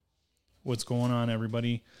What's going on,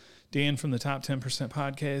 everybody? Dan from the Top 10%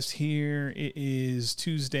 Podcast here. It is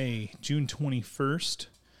Tuesday, June 21st.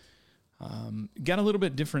 Got a little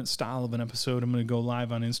bit different style of an episode. I'm going to go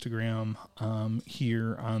live on Instagram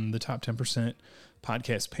here on the Top 10%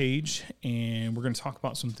 Podcast page, and we're going to talk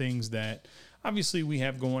about some things that obviously we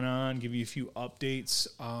have going on, give you a few updates,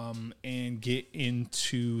 and get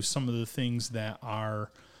into some of the things that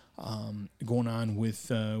are going on with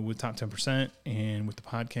Top 10% and with the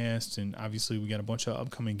podcast. And obviously we got a bunch of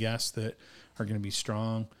upcoming guests that are going to be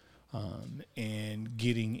strong and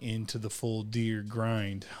getting into the full deer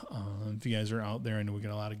grind. If you guys are out there, I know we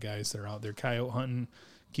got a lot of guys that are out there coyote hunting.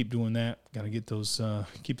 Keep doing that. Got to get those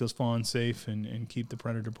keep those fawns safe and keep the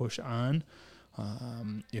predator push on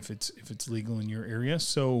if it's legal in your area.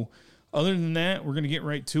 So other than that, we're going to get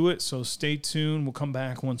right to it, so stay tuned. We'll come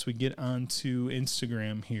back once we get onto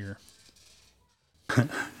Instagram here.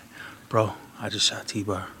 Bro, I just shot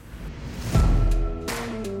T-Bar.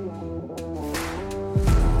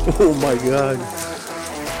 Oh my God.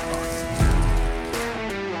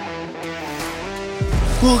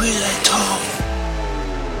 Look at that toe.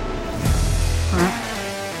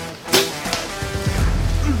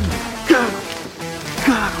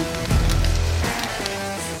 Got him.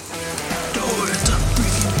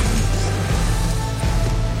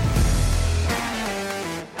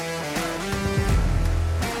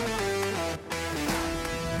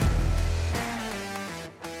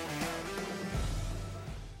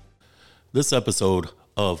 This episode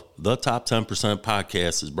of the Top 10%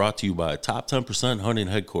 Podcast is brought to you by Top 10% Hunting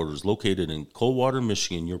Headquarters, located in Coldwater,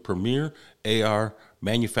 Michigan, your premier AR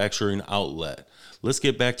manufacturing outlet. Let's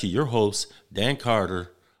get back to your host, Dan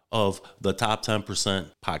Carter of the Top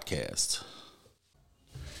 10% Podcast.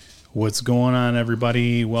 What's going on,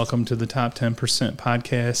 everybody? Welcome to the Top 10%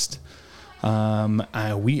 Podcast.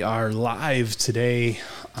 We are live today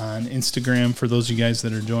on Instagram for those of you guys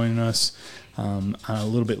that are joining us a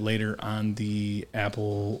little bit later on the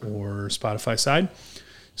Apple or Spotify side.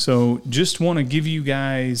 So just want to give you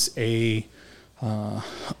guys a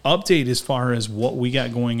update as far as what we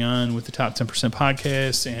got going on with the Top 10%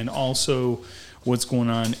 Podcast, and also what's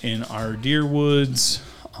going on in our deer woods,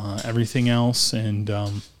 everything else, and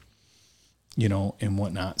and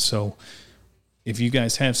whatnot. So if you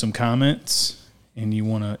guys have some comments and you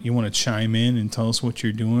wanna chime in and tell us what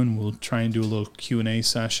you're doing, we'll try and do a little Q&A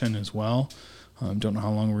session as well. Don't know how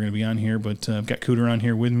long we're going to be on here, but I've got Cooter on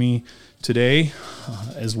here with me today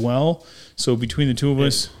as well. So between the two of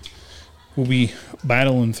us, we'll be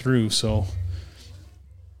battling through. So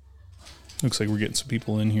looks like we're getting some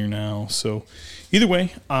people in here now. So either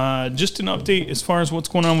way, just an update as far as what's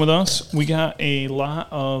going on with us. We got a lot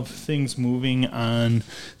of things moving on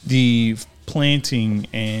the planting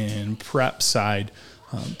and prep side,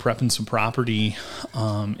 prepping some property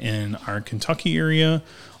in our Kentucky area.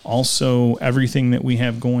 Also, everything that we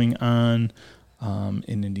have going on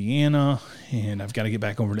in Indiana, and I've got to get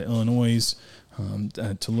back over to Illinois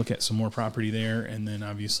to look at some more property there, and then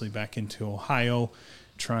obviously back into Ohio,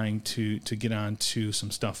 trying to get on to some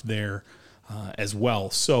stuff there as well.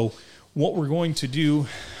 So what we're going to do,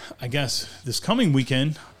 I guess, this coming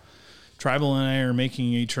weekend, Tribal and I are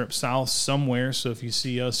making a trip south somewhere, so if you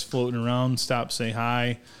see us floating around, stop, say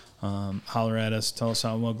hi, holler at us, tell us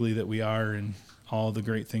how ugly that we are, and all the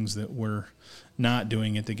great things that we're not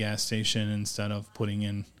doing at the gas station instead of putting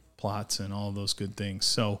in plots and all those good things.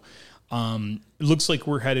 So it looks like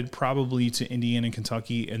we're headed probably to Indiana and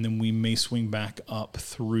Kentucky, and then we may swing back up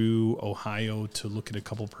through Ohio to look at a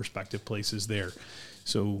couple prospective places there.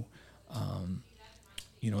 So,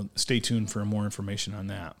 stay tuned for more information on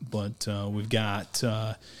that. But we've got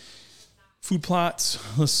food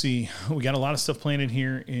plots. Let's see. We got a lot of stuff planted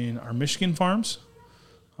here in our Michigan farms.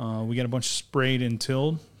 We got a bunch sprayed and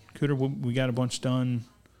tilled. Cooter, we got a bunch done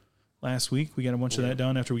last week. We got a bunch of that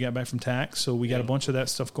done after we got back from tax. So we got a bunch of that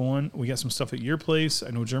stuff going. We got some stuff at your place. I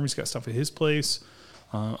know Jeremy's got stuff at his place.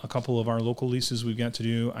 A couple of our local leases we've got to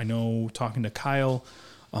do. I know, talking to Kyle,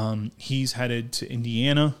 he's headed to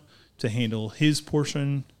Indiana to handle his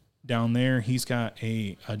portion down there. He's got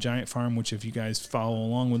a giant farm, which if you guys follow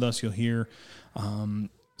along with us, you'll hear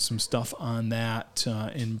some stuff on that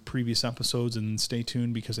in previous episodes, and stay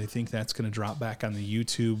tuned because I think that's going to drop back on the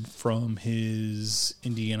YouTube from his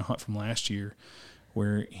Indiana hunt from last year,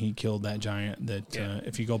 where he killed that giant. That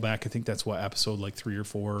if you go back, I think that's what episode like 3 or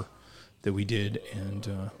 4 that we did, and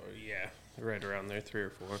right around there, 3 or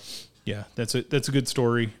 4. Yeah, that's a good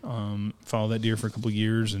story. Followed that deer for a couple of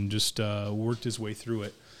years and just worked his way through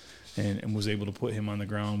it, and was able to put him on the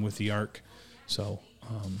ground with the arc. So.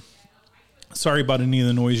 Sorry about any of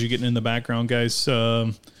the noise you're getting in the background, guys.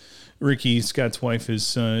 Ricky, Scott's wife,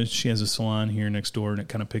 is she has a salon here next door, and it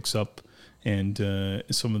kind of picks up and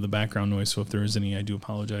some of the background noise. So if there is any, I do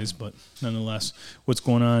apologize. But nonetheless, what's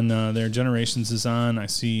going on there? Generations is on. I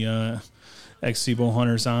see XC Bow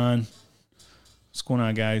Hunter's on. What's going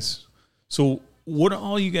on, guys? So what are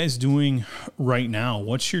all you guys doing right now?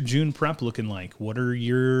 What's your June prep looking like? What are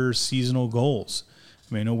your seasonal goals?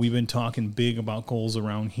 I mean, I know we've been talking big about goals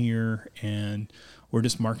around here, and we're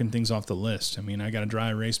just marking things off the list. I mean, I got a dry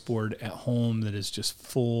erase board at home that is just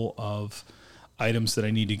full of items that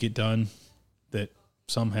I need to get done, that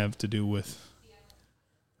some have to do with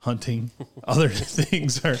hunting. Other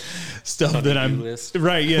things are stuff that I'm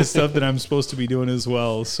right. Yeah. Stuff that I'm supposed to be doing as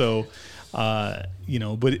well. So, but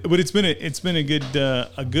it's been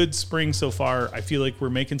a good spring so far. I feel like we're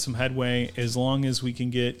making some headway as long as we can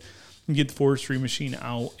get the forestry machine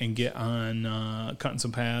out and get on cutting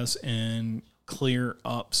some paths and clear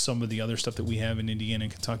up some of the other stuff that we have in Indiana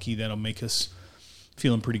and Kentucky. That'll make us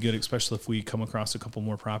feeling pretty good, especially if we come across a couple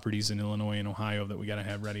more properties in Illinois and Ohio that we got to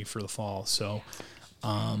have ready for the fall. So,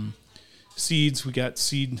 seeds, we got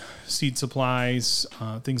seed supplies,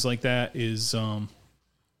 things like that is,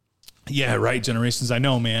 yeah, right. Generations. I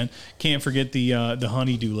know, man. Can't forget the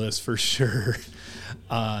honeydew list for sure.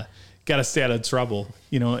 Got to stay out of trouble.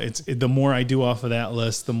 The more I do off of that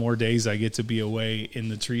list, the more days I get to be away in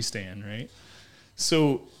the tree stand. Right.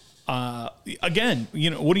 So, again,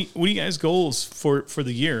 what do you guys goals for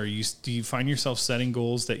the year? Do you find yourself setting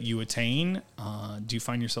goals that you attain? Do you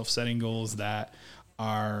find yourself setting goals that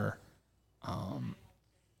are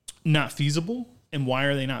not feasible? And why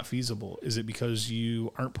are they not feasible? Is it because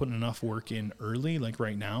you aren't putting enough work in early? Like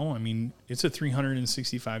right now, I mean, it's a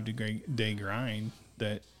 365 day grind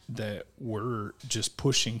that we're just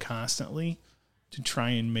pushing constantly to try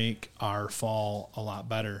and make our fall a lot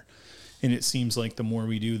better. And it seems like the more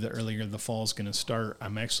we do, the earlier the fall is going to start.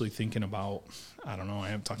 I'm actually thinking about, I don't know, I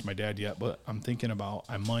haven't talked to my dad yet, but I'm thinking about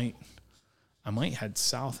I might head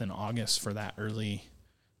south in August for that early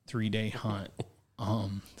 3-day hunt.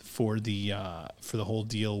 For the whole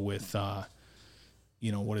deal with,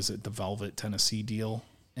 what is it? The Velvet Tennessee deal.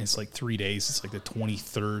 And it's like 3 days. It's like the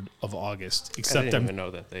 23rd of August. Except I didn't even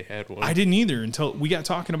know that they had one. I didn't either until we got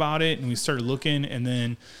talking about it and we started looking. And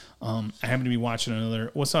then I happened to be watching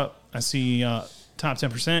another. What's up? I see Top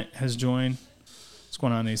 10% has joined. What's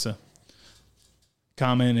going on, Asa?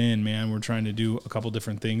 Comment in, man. We're trying to do a couple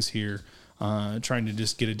different things here. Trying to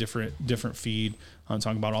just get a different feed,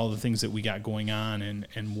 talking about all the things that we got going on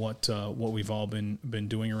and what we've all been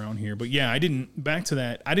doing around here. But yeah, I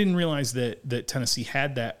didn't realize that Tennessee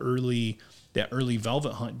had that early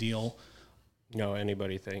velvet hunt deal. No,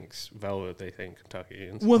 anybody thinks velvet, they think Kentucky.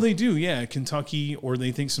 Well, they do, yeah, Kentucky, or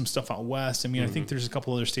they think some stuff out west. I mean, I think there's a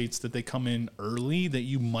couple other states that they come in early that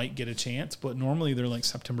you might get a chance, but normally they're like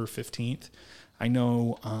September 15th. I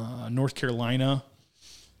know North Carolina.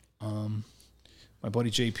 My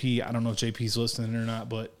buddy JP, I don't know if JP's listening or not,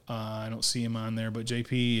 but I don't see him on there. But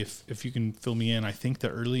JP, if you can fill me in, I think the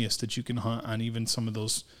earliest that you can hunt on even some of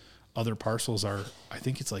those other parcels are, I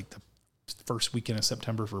think it's like the first weekend of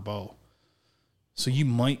September for bow. So you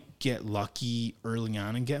might get lucky early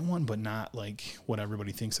on and get one, but not like what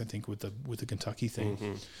everybody thinks, I think, with the Kentucky thing.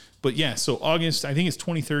 Mm-hmm. But yeah, so August, I think it's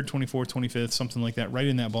 23rd, 24th, 25th, something like that, right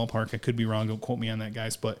in that ballpark. I could be wrong. Don't quote me on that,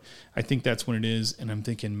 guys. But I think that's when it is. And I'm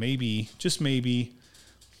thinking maybe, just maybe,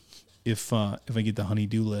 if I get the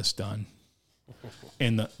honey-do list done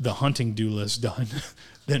and the hunting do list done,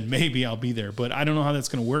 then maybe I'll be there. But I don't know how that's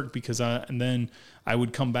going to work because and then I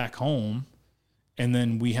would come back home. And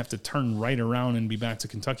then we have to turn right around and be back to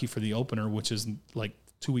Kentucky for the opener, which is like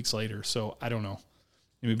 2 weeks later. So I don't know.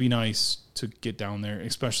 It would be nice to get down there,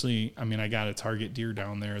 especially, I mean, I got a target deer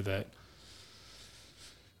down there that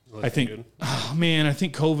I think, good. Oh man, I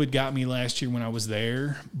think COVID got me last year when I was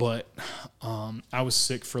there, but I was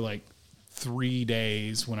sick for like 3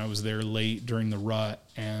 days when I was there late during the rut,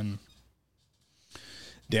 and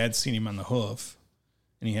Dad's seen him on the hoof.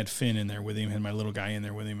 And he had Finn in there with him, had my little guy in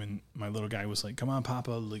there with him, and my little guy was like, "Come on,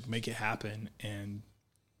 Papa, like make it happen." And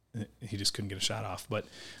he just couldn't get a shot off. But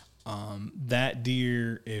that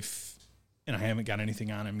deer, and I haven't got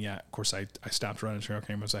anything on him yet. Of course, I stopped running trail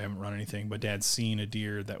cameras. I haven't run anything. But Dad's seen a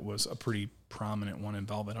deer that was a pretty prominent one in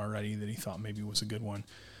velvet already that he thought maybe was a good one.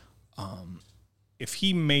 If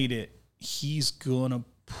he made it, he's gonna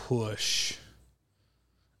push.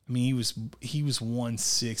 I mean, he was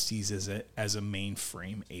 160s as a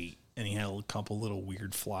mainframe 8, and he had a couple little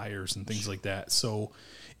weird flyers and things like that. So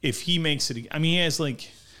if he makes it, I mean, he has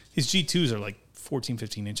like his G2s are like 14,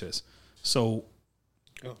 15 inches. So,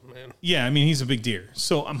 oh man, yeah, I mean, he's a big deer.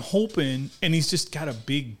 So I'm hoping, and he's just got a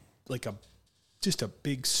big, like a just a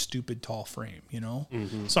big, stupid, tall frame, you know?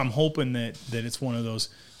 So I'm hoping that it's one of those.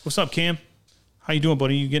 What's up, Cam? How you doing,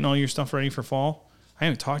 buddy? You getting all your stuff ready for fall? I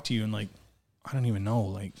haven't talked to you in, like, I don't even know.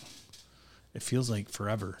 Like, it feels like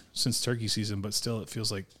forever since turkey season, but still it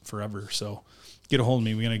feels like forever. So get a hold of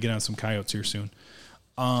me. We're going to get on some coyotes here soon.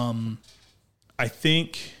 I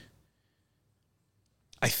think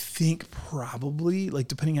probably, like,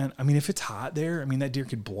 depending on, I mean, if it's hot there, I mean, that deer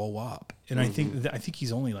could blow up. And I think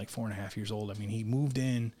he's only like 4.5 years old. I mean, he moved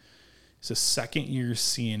in. It's a second year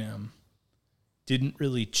seeing him. Didn't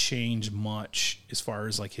really change much as far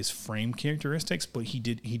as like his frame characteristics, but he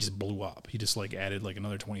just blew up. He just like added like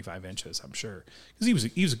another 25 inches, I'm sure.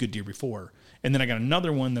 Because he was a good deer before. And then I got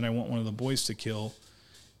another one that I want one of the boys to kill.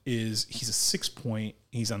 He's a 6 point.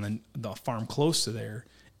 He's on the farm close to there.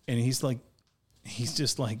 And he's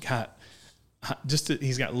just like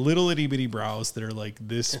he's got little itty bitty brows that are like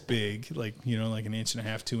this big, like, you know, like 1.5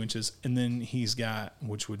 inches, 2 inches. And then he's got,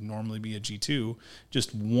 which would normally be a G2,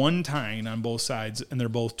 just one tine on both sides. And they're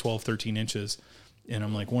both 12, 13 inches. And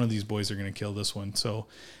I'm like, one of these boys are going to kill this one. So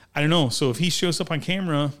I don't know. So if he shows up on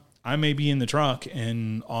camera, I may be in the truck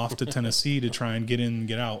and off to Tennessee to try and get in and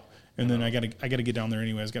get out. And then I gotta get down there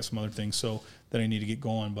anyway. I've got some other things so that I need to get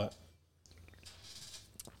going. But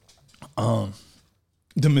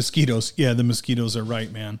the mosquitoes, yeah, the mosquitoes are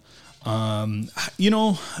right, man. You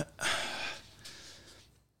know,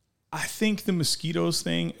 I think the mosquitoes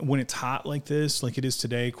thing, when it's hot like this, like it is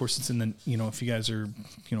today, of course it's in the, you know, if you guys are,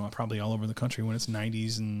 you know, probably all over the country, when it's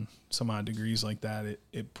 90s and some odd degrees like that,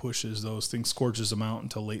 it pushes those things, scorches them out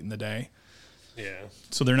until late in the day. Yeah.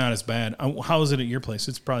 So they're not as bad. How is it at your place?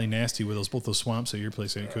 It's probably nasty with both those swamps at your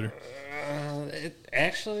place, ain't it, Cooter?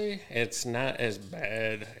 It's not as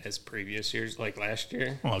bad as previous years, like last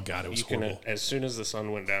year. Oh, God, it was horrible. As soon as the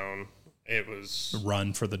sun went down, it was...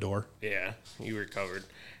 Run for the door. Yeah, you were covered.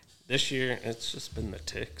 This year, it's just been the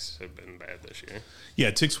ticks have been bad this year.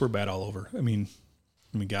 Yeah, ticks were bad all over. I mean,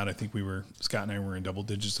 God, I think Scott and I were in double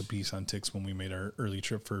digits apiece on ticks when we made our early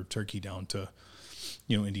trip for turkey down to,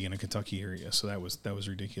 you know, Indiana, Kentucky area. So that was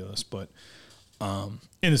ridiculous. But, and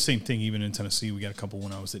the same thing, even in Tennessee, we got a couple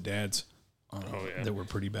when I was at Dad's that were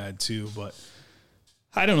pretty bad too. But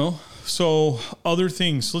I don't know. So other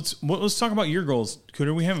things, let's talk about your goals,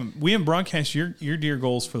 Cooter. We haven't broadcast your deer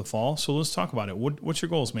goals for the fall. So let's talk about it. What's your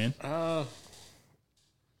goals, man?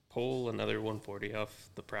 Pull another 140 off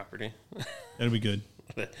the property. That'll be good.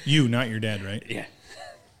 You, not your dad, right? Yeah.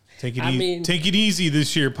 Take it easy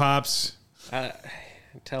this year, Pops.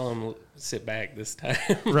 Tell him sit back this time.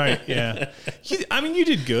 Right, yeah. You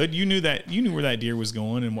did good. You knew where that deer was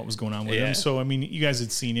going and what was going on with him. So, I mean, you guys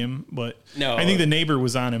had seen him, but no, I think the neighbor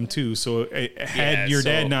was on him too. So, had your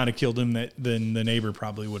dad not have killed him, then the neighbor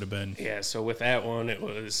probably would have been. Yeah, so with that one,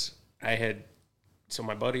 so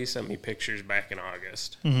my buddy sent me pictures back in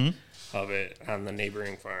August of it on the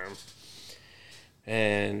neighboring farm.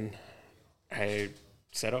 And I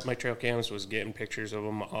set up my trail cams, was getting pictures of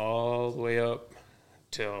them all the way up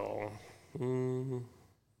till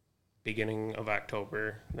beginning of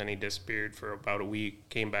October. Then he disappeared for about a week,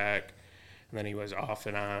 came back, and then he was off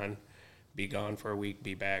and on, be gone for a week,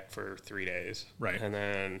 be back for 3 days. Right. And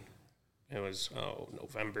then it was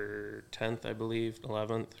November 10th, I believe,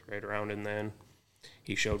 11th, right around, and then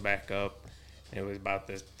he showed back up. It was about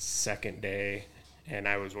the second day, and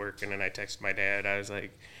I was working, and I texted my dad. I was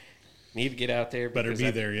like, need to get out there. Better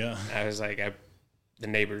be there, yeah. I was like, the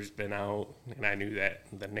neighbor's been out, and I knew that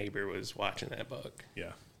the neighbor was watching that buck.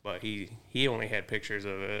 Yeah. But he only had pictures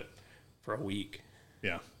of it for a week.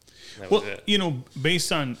 Yeah. Well, you know,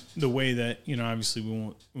 based on the way that, you know, obviously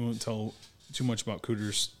we won't tell too much about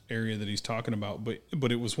Cooter's area that he's talking about,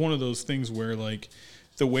 but it was one of those things where, like,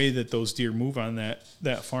 the way that those deer move on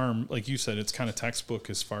that farm, like you said, it's kind of textbook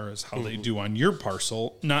as far as how they do on your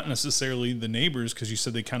parcel, not necessarily the neighbors, because you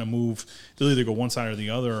said they kind of move. They'll either go one side or the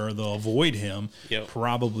other, or they'll avoid him. Yep.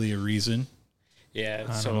 Probably a reason.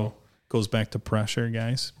 Yeah. So goes back to pressure,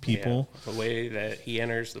 guys. People. Yeah, the way that he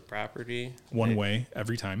enters the property. One way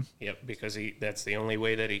every time. Yep, because that's the only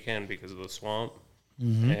way that he can because of the swamp.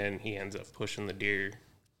 And he ends up pushing the deer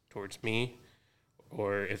towards me.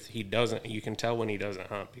 Or if he doesn't, you can tell when he doesn't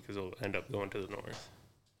hunt because he'll end up going to the north.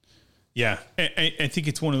 Yeah, I think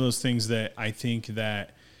it's one of those things that I think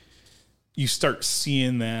that you start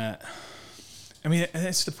seeing that. I mean,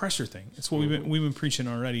 it's the pressure thing. It's what we've been preaching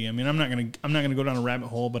already. I mean, I'm not gonna go down a rabbit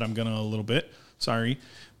hole, but I'm gonna a little bit. Sorry,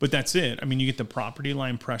 but that's it. I mean, you get the property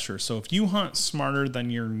line pressure. So if you hunt smarter than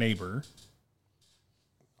your neighbor.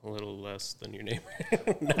 A little less than your neighbor.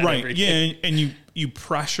 Right. Yeah. And you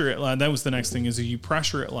pressure it. That was the next thing is you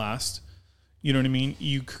pressure it last. You know what I mean?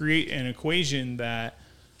 You create an equation that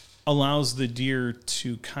allows the deer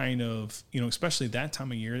to kind of, especially that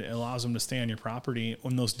time of year, it allows them to stay on your property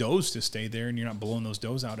and those does to stay there, and you're not blowing those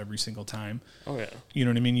does out every single time. Oh, yeah. You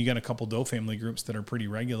know what I mean? You got a couple doe family groups that are pretty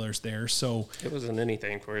regulars there. So it wasn't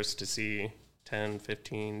anything for us to see 10,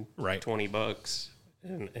 15, right. $20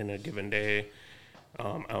 in a given day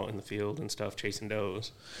out in the field and stuff chasing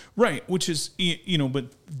does. Right, which is, but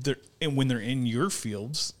when they're in your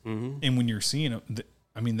fields and when you're seeing them,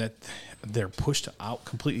 that they're pushed out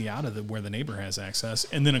completely out of where the neighbor has access,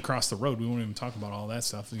 and then across the road. We won't even talk about all that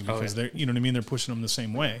stuff because they're, you know what I mean. They're pushing them the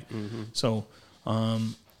same way. Mm-hmm. So,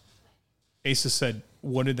 Asa said,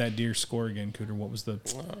 "What did that deer score again, Cooter? What was the?"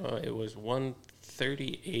 It was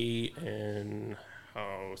 138 and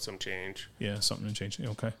some change. Yeah, something to change.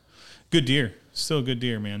 Okay, good deer. Still a good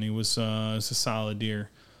deer, man. He was a solid deer.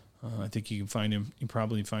 I think you can find him. You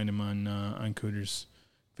probably find him on Cooter's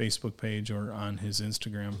Facebook page or on his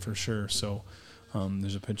Instagram for sure. So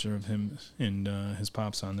there's a picture of him and his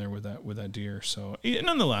pops on there with that deer. So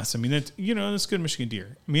nonetheless, I mean, that's good Michigan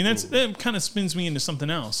deer. I mean, that kind of spins me into something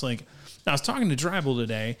else. Like, I was talking to Dribble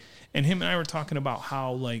today, and him and I were talking about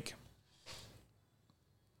how, like,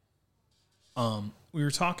 we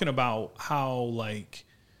were talking about how, like,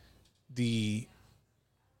 the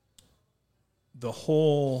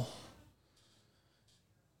whole,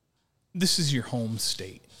 this is your home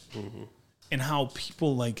state. Mm-hmm. And how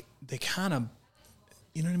people, like, they kind of,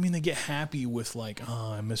 you know what I mean? They get happy with, like,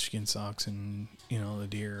 Michigan sucks and, the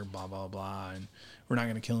deer, blah, blah, blah. And we're not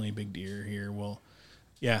going to kill any big deer here. Well,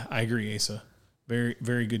 yeah, I agree, Asa. Very,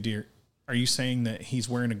 very good deer. Are you saying that he's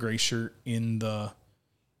wearing a gray shirt in the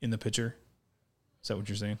picture? Is that what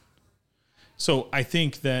you're saying? So I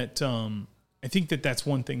think that that's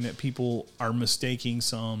one thing that people are mistaking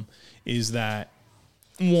some is that,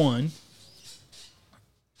 one,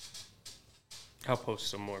 I'll post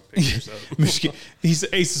some more pictures of Michigan.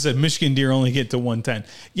 Asa said Michigan deer only get to 110.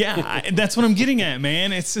 Yeah, that's what I'm getting at,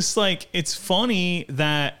 man. It's just like, it's funny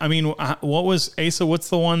that, I mean, what was Asa? What's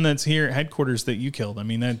the one that's here at headquarters that you killed? I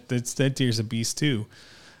mean, that deer's a beast too.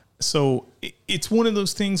 So it's one of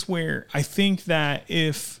those things where I think that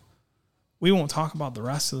if we won't talk about the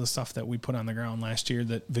rest of the stuff that we put on the ground last year,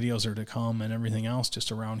 that videos are to come and everything else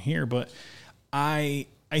just around here, but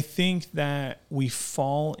I think that we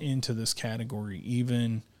fall into this category,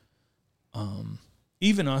 even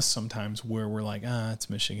us sometimes, where we're like, it's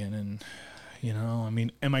Michigan, and I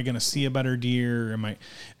mean, am I going to see a better deer? I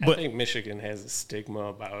think Michigan has a stigma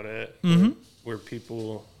about it, where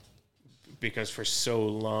people, because for so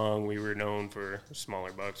long we were known for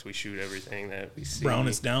smaller bucks, we shoot everything that we see. Brown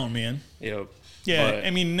is down, man. Yep. Yeah, I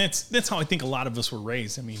mean, that's how I think a lot of us were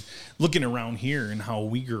raised. I mean, looking around here and how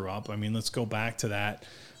we grew up, I mean, let's go back to that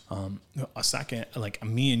a second. Like,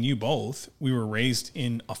 me and you both, we were raised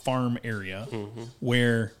in a farm area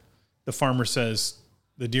where the farmer says,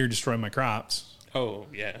 the deer destroy my crops. Oh,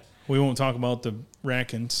 yeah. We won't talk about the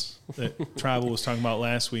raccoons that Tribal was talking about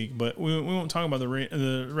last week, but we won't talk about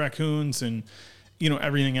the raccoons and,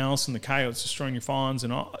 everything else, and the coyotes destroying your fawns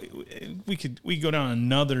and all. We could go down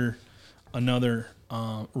another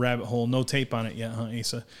rabbit hole. No tape on it yet, huh,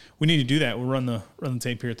 Asa? We need to do that. We'll run the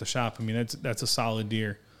tape here at the shop. I mean, that's a solid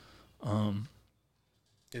deer.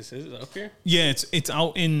 Is it up here? Yeah, it's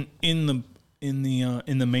out in the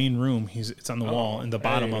main room. It's on the wall in the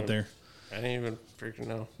bottom up there. I didn't even freaking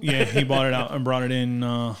know. Yeah, he bought it out and brought it in.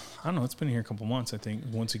 I don't know. It's been here a couple months, I think.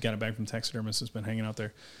 Once he got it back from taxidermist, it's been hanging out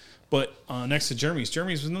there. But next to Jeremy's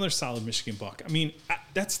was another solid Michigan buck. I mean,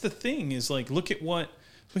 that's the thing is, like, look at what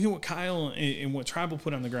Kyle and what Tribal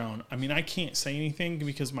put on the ground. I mean, I can't say anything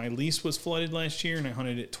because my lease was flooded last year and I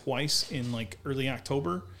hunted it twice in, like, early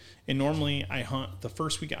October. And normally I hunt the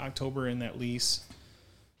first week of October in that lease,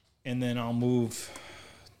 and then I'll move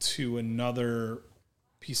to another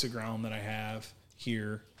piece of ground that I have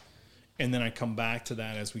here, and then I come back to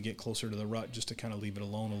that as we get closer to the rut, just to kind of leave it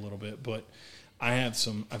alone a little bit. But I've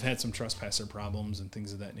had some trespasser problems and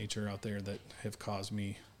things of that nature out there that have caused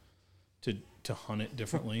me to hunt it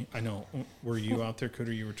differently. I know. Were you out there,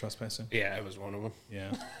 Cooter? You were trespassing? Yeah, I was one of them.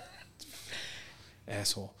 Yeah.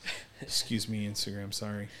 Asshole. Excuse me, Instagram.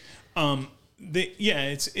 Sorry.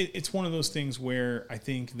 It's one of those things where I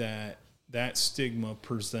think that stigma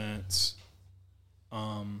presents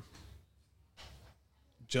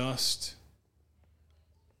just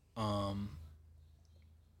a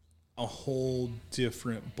whole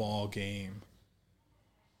different ball game.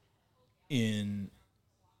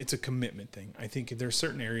 It's a commitment thing. I think there's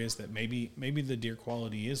certain areas that maybe the deer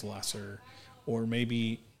quality is lesser, or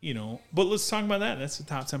maybe, but let's talk about that. That's the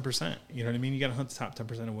top 10%. You know what I mean? You got to hunt the top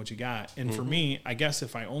 10% of what you got. And for me, I guess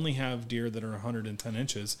if I only have deer that are 110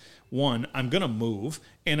 inches, one, I'm going to move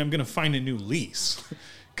and I'm going to find a new lease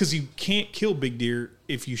because you can't kill big deer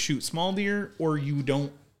if you shoot small deer or you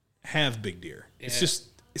don't have big deer. Yeah.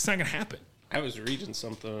 It's not going to happen. I was reading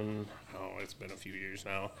something, it's been a few years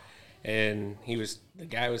now, and the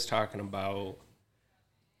guy was talking about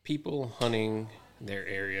people hunting their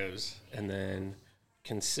areas and then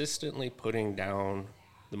consistently putting down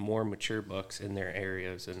the more mature bucks in their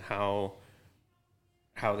areas and how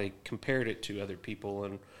they compared it to other people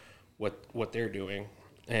and what they're doing,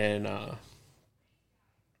 and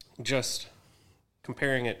just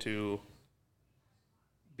comparing it to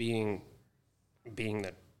being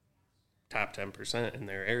the top 10% in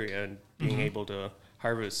their area and being able to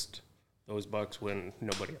harvest those bucks when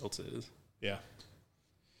nobody else is. Yeah.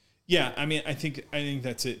 Yeah, I mean, I think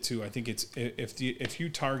that's it too. I think it's if you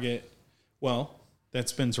target, well, that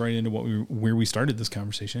spins right into where we started this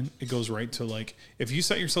conversation. It goes right to, like, if you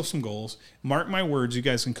set yourself some goals, mark my words, you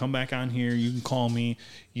guys can come back on here, you can call me,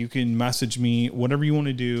 you can message me, whatever you want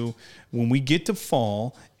to do. When we get to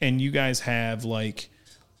fall and you guys have like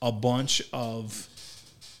a bunch of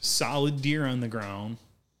solid deer on the ground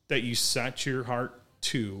that you set your heart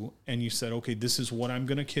to and you said, okay, this is what I'm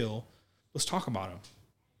going to kill, let's talk about them.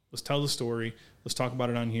 Let's tell the story. Let's talk about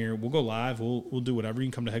it on here. We'll go live. We'll do whatever. You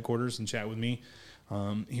can come to headquarters and chat with me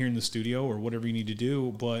here in the studio or whatever you need to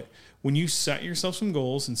do. But when you set yourself some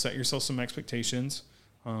goals and set yourself some expectations,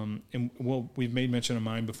 we've made mention of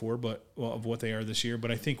mine before, of what they are this year.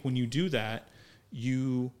 But I think when you do that,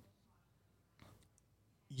 you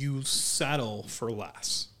settle for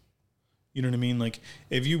less. You know what I mean? Like,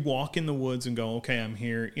 if you walk in the woods and go, okay, I'm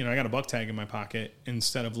here, I got a buck tag in my pocket,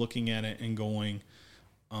 instead of looking at it and going,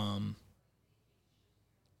 I'm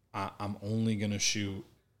only going to shoot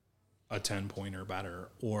a 10-pointer better,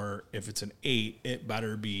 or if it's an 8, it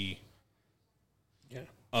better be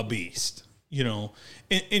a beast, And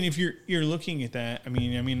if you're looking at that, I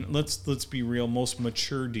mean, let's be real. Most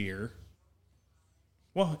mature deer,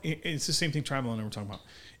 well, it's the same thing Tribal and I were talking about.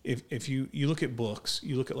 If you look at books,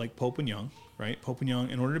 you look at like Pope and Young, right? Pope and Young,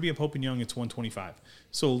 in order to be a Pope and Young, it's 125.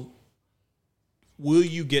 So will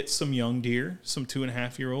you get some young deer, some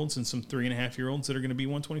 2.5-year-olds and some 3.5-year-olds that are going to be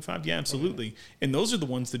 125? Yeah, absolutely. And those are the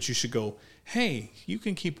ones that you should go, hey, you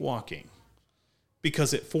can keep walking,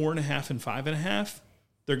 because at 4.5 and 5.5,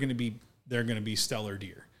 they're going to be stellar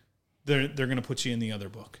deer. They're going to put you in the other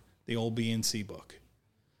book, the old B and C book.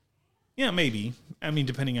 Yeah, maybe. I mean,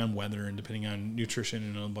 depending on weather and depending on nutrition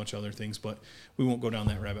and a bunch of other things, but we won't go down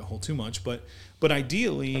that rabbit hole too much. But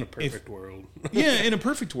ideally, in a perfect world. Yeah, in a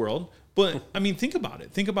perfect world. But I mean, think about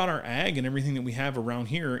it. Think about our ag and everything that we have around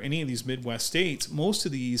here. Any of these Midwest states, most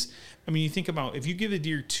of these. I mean, you think about, if you give a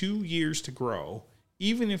deer 2 years to grow,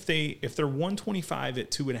 even if they're 125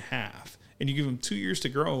 at 2.5, and you give them 2 years to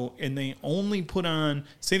grow, and they only put on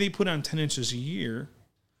 10 inches a year,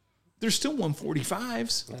 they're still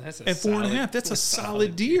 145s at 4.5. That's a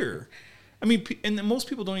solid deer. I mean, and then most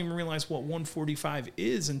people don't even realize what 145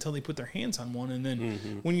 is until they put their hands on one. And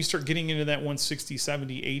then when you start getting into that 160,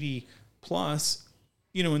 70, 80 plus,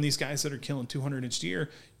 and these guys that are killing 200-inch deer,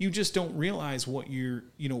 you just don't realize what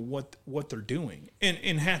what they're doing.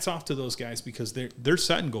 And hats off to those guys, because they're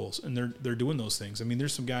setting goals and they're doing those things. I mean,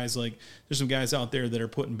 there's some guys out there that are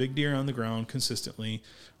putting big deer on the ground consistently.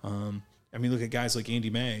 I mean, look at guys like Andy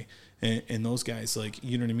May and those guys, like,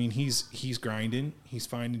 you know what I mean? He's grinding, he's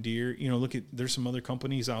finding deer. There's some other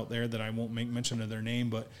companies out there that I won't make mention of their name,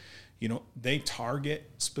 but, they target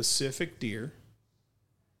specific deer,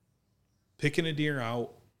 picking a deer out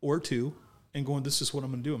or two and going, this is what I'm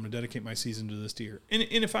going to do. I'm going to dedicate my season to this deer. And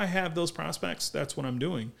if I have those prospects, that's what I'm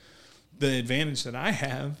doing. The advantage that I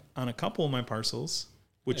have on a couple of my parcels,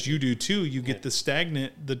 which you do too, you get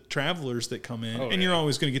the travelers that come in, and you're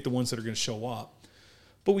always going to get the ones that are going to show up.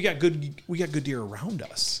 But we got good deer around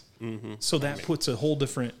us, so that puts a whole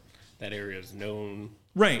different. That area is known,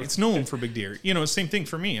 right? It's known for big deer. Same thing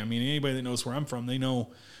for me. I mean, anybody that knows where I'm from, they know.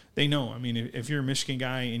 I mean, if you're a Michigan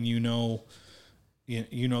guy and you know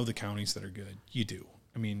the counties that are good, you do.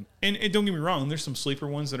 I mean, and don't get me wrong, there's some sleeper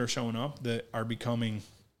ones that are showing up that are becoming,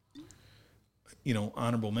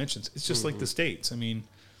 honorable mentions. It's just like the states. I mean,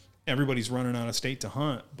 everybody's running out of state to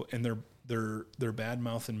hunt, and they're bad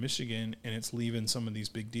mouthing Michigan, and it's leaving some of these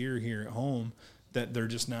big deer here at home that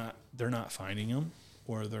they're not finding them,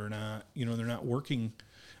 or they're not working.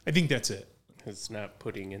 I think that's it. It's not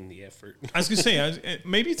putting in the effort. I was gonna say,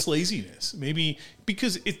 maybe it's laziness. Maybe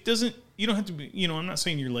because it doesn't. You don't have to be. I'm not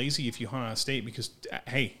saying you're lazy if you hunt out of state, because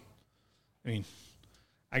hey, I mean,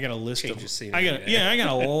 I got a list Change of of scenery, I got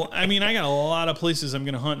a lot of places I'm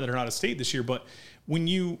going to hunt that are out of state this year. But when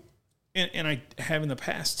you and I have in the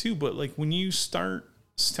past too, but like when you start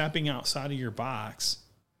stepping outside of your box,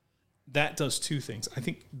 that does two things. I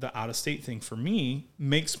think the out of state thing for me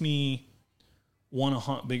makes me want to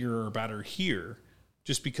hunt bigger or better here,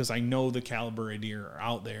 just because I know the caliber of deer are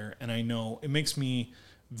out there, and I know it makes me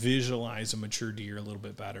visualize a mature deer a little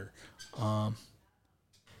bit better.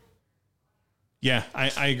 Yeah,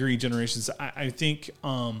 I agree. Generations. I think.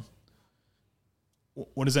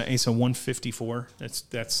 What is that, Asa? 154.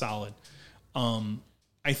 That's solid.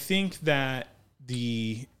 I think that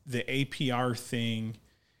the APR thing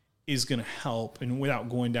is going to help, and without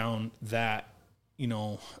going down that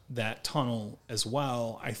that tunnel as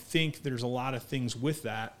well, I think there's a lot of things with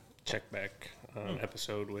that. Check back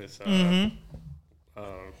episode with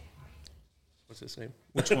what's his name?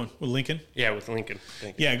 Which one? With Lincoln? Yeah, with Lincoln.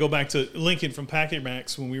 Thank you. Yeah, go back to Lincoln from Packet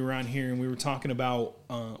Max when we were on here, and we were talking about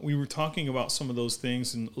some of those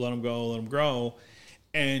things, and let them go, let them grow,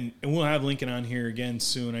 and we'll have Lincoln on here again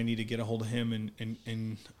soon. I need to get a hold of him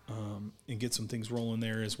and get some things rolling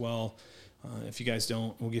there as well. If you guys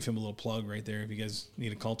don't, we'll give him a little plug right there. If you guys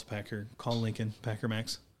need a Cultipacker, call Lincoln Packer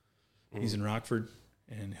Max. He's in Rockford,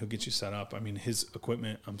 and he'll get you set up. I mean, his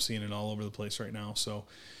equipment, I'm seeing it all over the place right now, so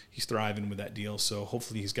he's thriving with that deal. So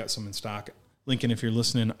hopefully he's got some in stock. Lincoln, if you're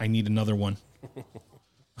listening, I need another one.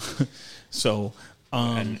 So,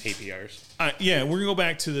 and APRs. Yeah, we're gonna go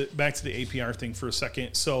back to the APR thing for a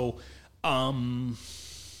second. So,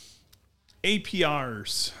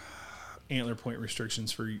 APRs, antler point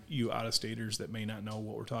restrictions, for you out-of-staters that may not know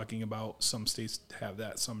what we're talking about. Some states have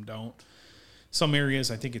that, some don't. Some areas,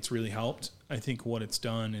 I think it's really helped. I think what it's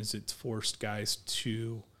done is it's forced guys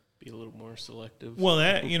to be a little more selective. Well,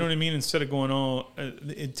 that, you know what I mean? Instead of going,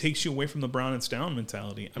 it takes you away from the brown it's down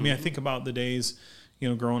mentality. I mean, I think about the days,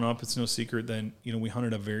 growing up, it's no secret that, we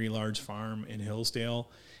hunted a very large farm in Hillsdale.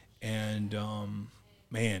 And,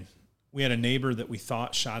 man, we had a neighbor that we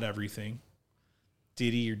thought shot everything.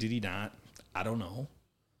 Did he or did he not? I don't know.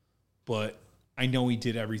 But I know he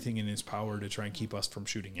did everything in his power to try and keep us from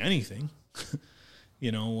shooting anything.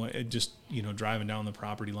 Driving down the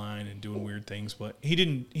property line and doing weird things. But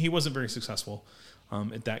he wasn't very successful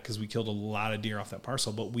at that, because we killed a lot of deer off that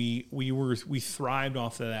parcel. But we thrived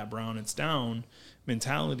off of that brown it's down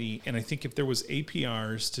mentality. And I think if there was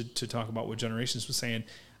APRs, to talk about what Generations was saying,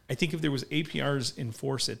 I think if there was APRs in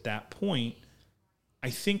force at that point, I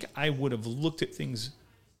think I would have looked at things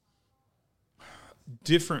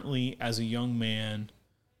differently as a young man,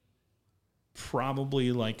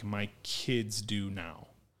 probably like my kids do now.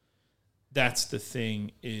 That's the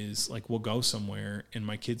thing, is like, we'll go somewhere and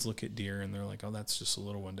my kids look at deer and they're like, oh, that's just a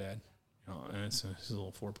little one, Dad. And it's a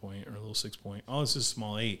little 4-point or a little 6-point. Oh, it's just a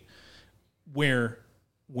small 8. Where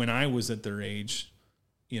when I was at their age,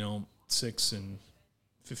 6 and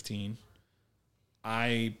 15,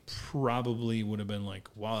 I probably would have been like,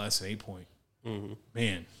 wow, that's an 8-point. Mm-hmm.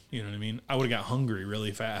 Man, you know what I mean? I would have got hungry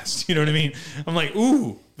really fast. You know what I mean? I'm like,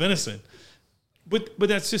 ooh, venison. But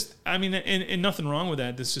that's just, I mean, and nothing wrong with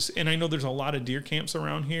that. That's just, and I know there's a lot of deer camps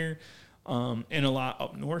around here, and a lot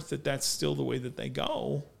up north that's still the way that they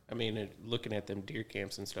go. I mean, looking at them deer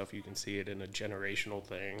camps and stuff, you can see it in a generational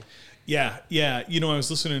thing. Yeah. I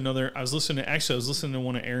was listening to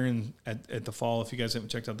one of Aaron at the fall. If you guys haven't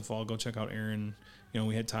checked out the fall, go check out Aaron.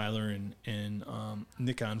 We had Tyler and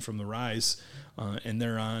Nick on from the Rise, and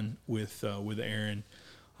they're on with Aaron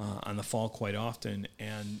on the fall quite often.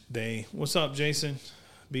 And what's up, Jason?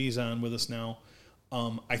 B's on with us now.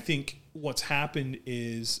 I think what's happened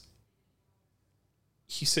is,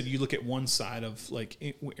 he said, you look at one side of,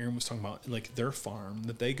 like, Aaron was talking about, like, their farm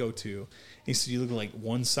that they go to. He said, you look at, like,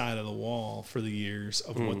 one side of the wall for the years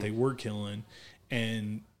of what they were killing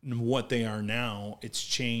and what they are now. It's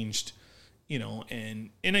changed, and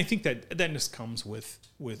I think that just comes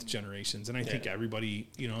with generations. And I think everybody,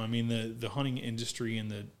 the hunting industry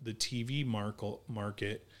and the TV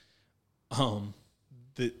market,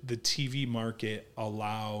 the TV market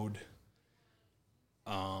allowed,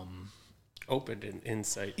 opened an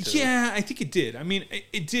insight to, I think it did. I mean,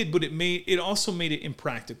 it did, but it also made it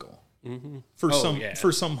impractical for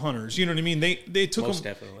some hunters. You know what I mean? They took most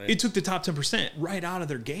definitely. It took the top 10% right out of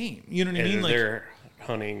their game. You know what I mean? Like, they're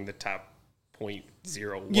hunting the top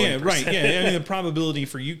 0.01%. Yeah, right. Yeah, I mean, the probability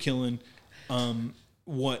for you killing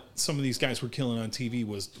what some of these guys were killing on TV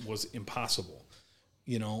was impossible.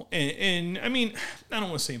 And I mean, I don't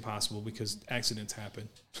want to say impossible, because accidents happen.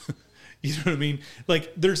 You know what I mean?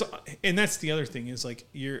 Like, and that's the other thing, is like,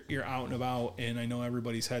 you're out and about, and I know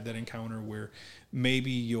everybody's had that encounter where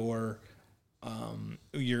maybe you're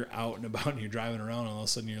you're out and about and you're driving around, and all of a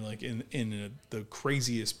sudden you're like in the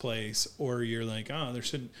craziest place, or you're like, you're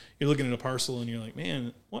looking at a parcel and you're like,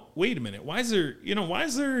 man, what? Wait a minute, why is there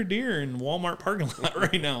a deer in Walmart parking lot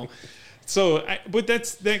right now? So, but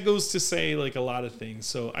that goes to say like a lot of things.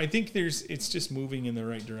 So I think it's just moving in the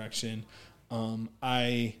right direction.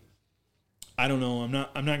 I don't know. I'm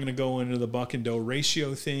not going to go into the buck and doe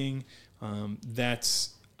ratio thing.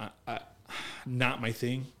 That's not my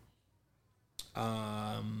thing.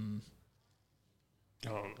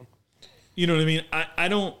 You know what I mean? I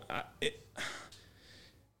don't.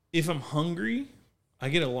 If I'm hungry, I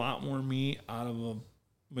get a lot more meat out of a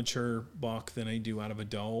mature buck than I do out of a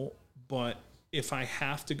doe. But if I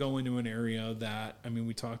have to go into an area that, I mean,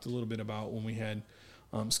 we talked a little bit about when we had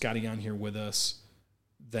Scotty on here with us,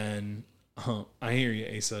 then I hear you,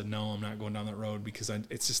 Asa. No, I'm not going down that road because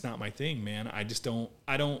it's just not my thing, man. I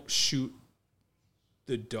don't shoot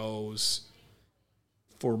the does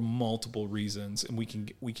for multiple reasons, and we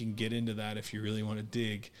can get into that if you really want to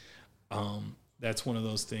dig. That's one of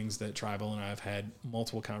those things that Tribal and I have had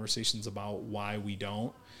multiple conversations about why we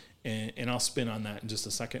don't, and I'll spin on that in just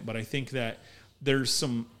a second. But I think that there's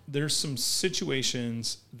some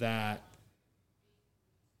situations that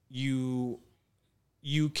you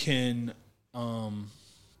can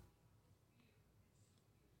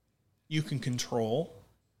control,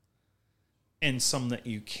 and some that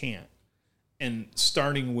you can't. And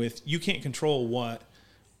starting with, you can't control what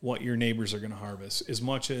your neighbors are going to harvest, as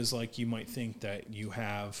much as like you might think that you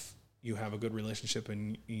have a good relationship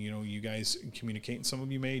and you guys communicate, and some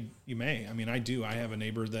of you may. I mean, I have a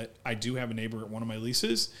neighbor at one of my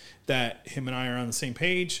leases that him and I are on the same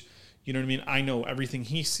page. You know what I mean? I know everything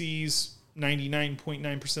he sees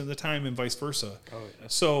 99.9% of the time, and vice versa. Oh, yeah.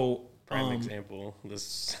 So prime example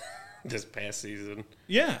this past season.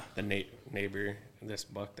 Yeah, the neighbor, this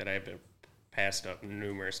buck that I've been passed up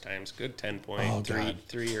numerous times. Good 10-point,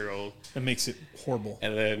 3-year-old. That makes it horrible.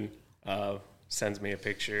 And then sends me a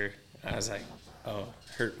picture. I was like, oh,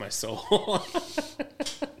 hurt my soul.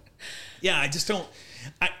 Yeah, I just don't.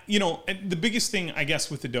 And the biggest thing, I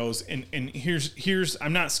guess, with the does, and here's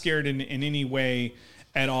I'm not scared in any way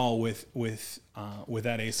at all with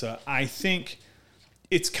that, Asa. I think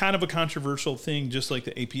it's kind of a controversial thing, just like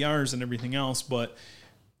the APRs and everything else. But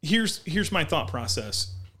here's my thought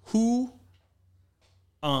process. Who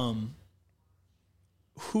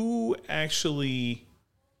actually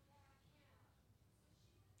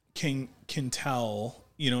can tell,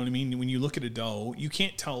 you know what I mean? When you look at a doe, you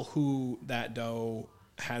can't tell who that doe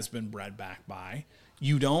has been bred back by.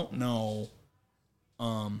 You don't know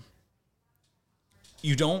who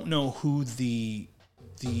the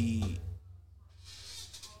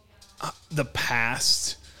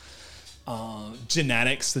past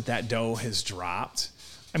genetics that doe has dropped.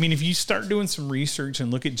 I mean, if you start doing some research and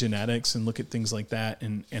look at genetics and look at things like that,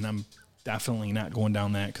 and I'm definitely not going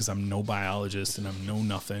down that because I'm no biologist and I'm no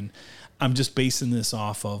nothing. I'm just basing this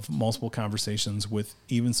off of multiple conversations with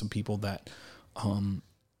even some people that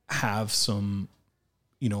have some,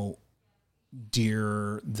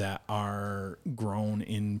 deer that are grown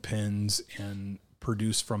in pens and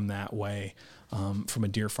produced from that way, from a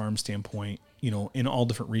deer farm standpoint, in all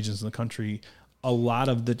different regions of the country. A lot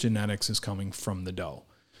of the genetics is coming from the doe.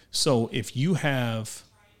 So if you have,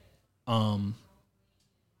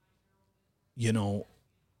 if you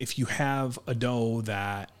have a doe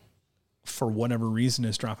that for whatever reason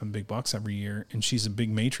is dropping big bucks every year and she's a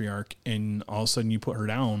big matriarch, and all of a sudden you put her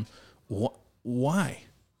down, why?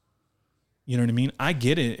 You know what I mean? I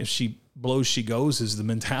get it. If she blows, she goes is the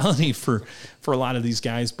mentality for a lot of these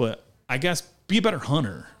guys, but I guess be a better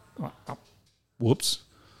hunter. Whoops.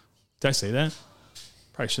 Did I say that?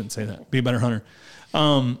 Probably shouldn't say that. Be a better hunter. You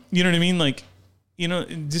know what I mean? Like,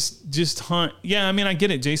 just hunt. Yeah, I mean, I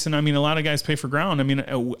get it, Jason. I mean, a lot of guys pay for ground. I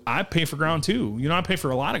mean, I pay for ground too. I pay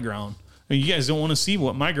for a lot of ground. I mean, you guys don't want to see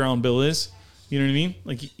what my ground bill is. You know what I mean?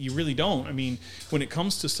 Like, you really don't. I mean, when it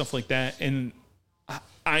comes to stuff like that, and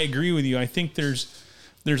I agree with you. I think there's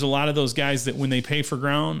a lot of those guys that when they pay for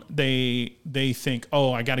ground, they think,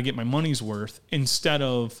 oh, I got to get my money's worth, instead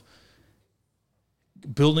of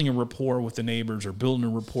building a rapport with the neighbors or building a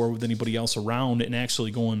rapport with anybody else around and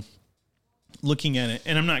actually looking at it.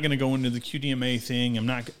 And I'm not going to go into the QDMA thing.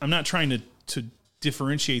 I'm not trying to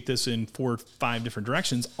differentiate this in 4 or 5 different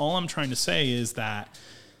directions. All I'm trying to say is that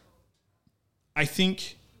I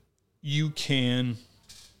think you can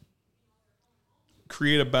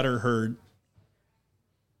create a better herd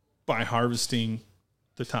by harvesting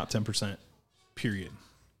the top 10%, period.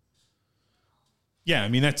 Yeah, I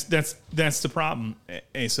mean, that's the problem,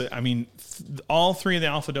 Asa. I mean, all 3 of the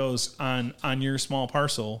alpha does on your small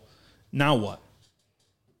parcel, Now what?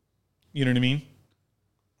 You know what I mean?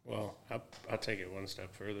 Well, I'll take it one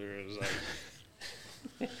step further. It was like,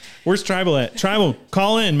 Where's Tribal at? Tribal,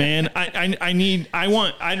 call in, man. Obviously,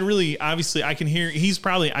 I can hear. He's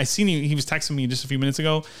probably, I seen he was texting me just a few minutes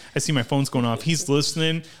ago. I see my phone's going off. He's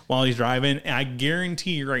listening while he's driving. And I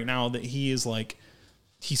guarantee you right now that he is like,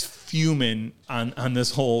 he's fuming on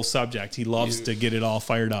this whole subject. He loves to get it all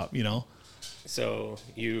fired up, you know? So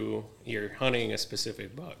you're hunting a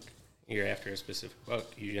specific buck. You're after a specific buck.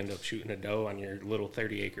 You end up shooting a doe on your little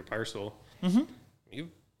 30-acre parcel. Mm-hmm. You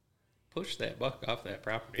push that buck off that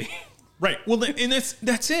property. Right. Well, and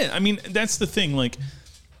that's it. I mean, that's the thing. Like,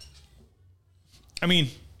 I mean,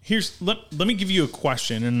 let me give you a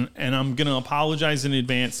question, and I'm gonna apologize in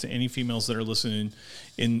advance to any females that are listening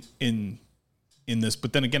in this.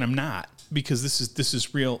 But then again, I'm not, because this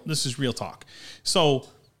is real. This is real talk. So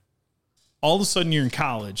all of a sudden, you're in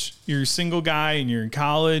college. You're a single guy, and you're in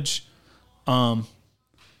college.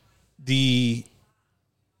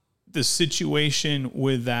 The situation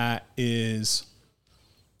with that is,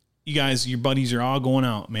 you guys, your buddies are all going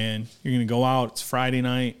out, man. You're going to go out. It's Friday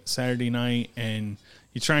night, Saturday night, and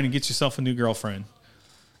you're trying to get yourself a new girlfriend.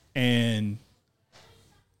 And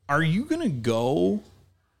are you going to go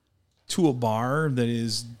to a bar that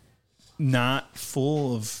is not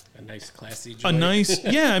full of a nice classy joint?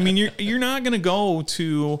 Yeah. I mean, you're not going to go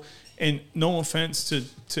to, and no offense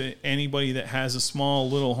to anybody that has a small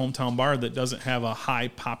little hometown bar that doesn't have a high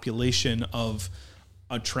population of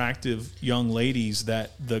attractive young ladies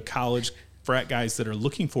that the college frat guys that are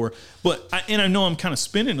looking for. But I know I'm kind of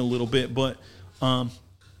spinning a little bit, but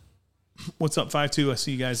what's up, 5-2? I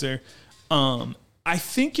see you guys there. I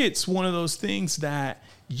think it's one of those things that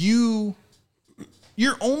you're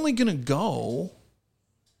only going to go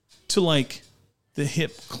to like the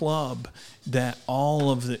hip club that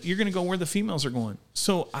you're going to go where the females are going.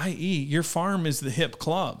 So, i.e., your farm is the hip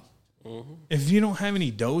club. Mm-hmm. If you don't have any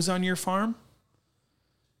does on your farm,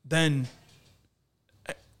 then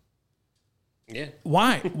yeah,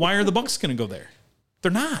 why are the bucks going to go there?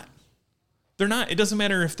 They're not. It doesn't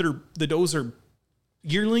matter if the does are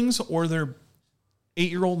yearlings or they're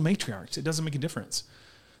 8-year-old matriarchs. It doesn't make a difference.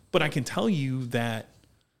 But I can tell you that,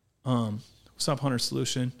 what's up, Hunter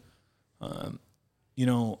Solution?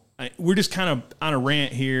 We're just kind of on a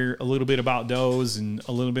rant here, a little bit about does and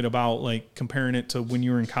a little bit about like comparing it to when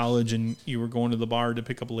you were in college and you were going to the bar to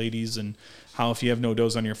pick up ladies, and how if you have no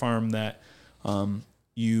does on your farm that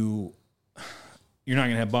you're not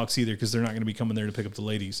going to have bucks either, because they're not going to be coming there to pick up the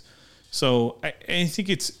ladies. So I think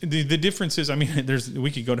it's the difference is, I mean,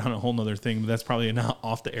 we could go down a whole nother thing, but that's probably an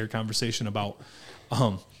off the air conversation about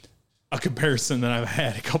a comparison that I've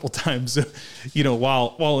had a couple times,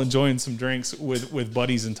 while enjoying some drinks with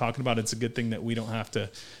buddies and talking about it's a good thing that we don't have to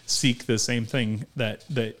seek the same thing that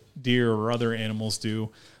deer or other animals do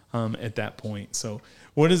at that point. So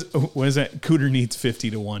what is that? Cooter needs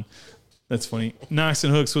 50-1. That's funny. Knox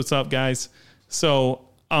and Hooks, what's up, guys? So,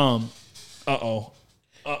 I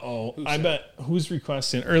bet who's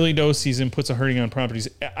requesting early doe season puts a hurting on properties.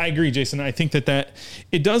 I agree, Jason. I think that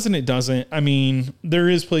it does and it doesn't. I mean, there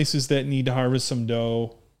is places that need to harvest some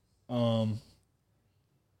doe.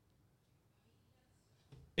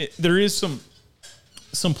 There is some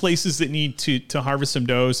places that need to harvest some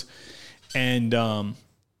does and,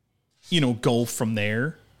 go from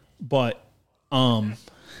there. But,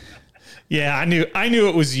 yeah, I knew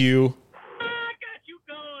it was you.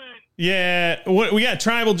 Yeah, we got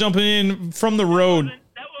Tribal jumping in from the road.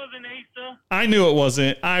 That wasn't Asa. I knew it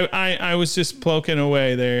wasn't. I was just poking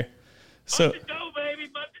away there. So, butt to doe, baby,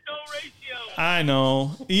 butt to doe ratio. I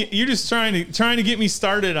know you're just trying to get me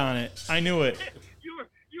started on it. I knew it. You were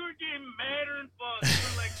getting madder and fucked. You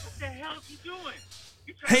were like, what the hell is he doing?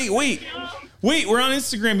 Hey, wait, we're on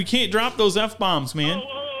Instagram. You can't drop those F-bombs, man.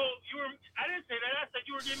 I didn't say that. I said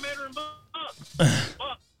you were getting madder and fucked.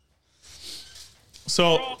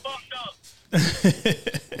 So,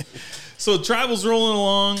 so Tribal's rolling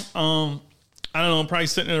along. I don't know, probably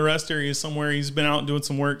sitting in a rest area somewhere. He's been out doing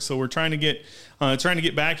some work, so we're trying to get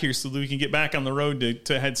back here so that we can get back on the road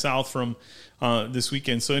to head south from this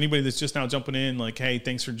weekend. So anybody that's just now jumping in, like, hey,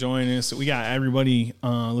 thanks for joining us. We got everybody.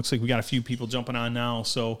 Looks like we got a few people jumping on now.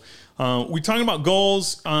 So we're talking about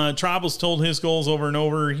goals. Tribal's told his goals over and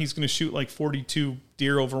over. He's going to shoot like 42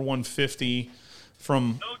 deer over 150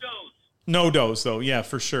 from no does though. Yeah,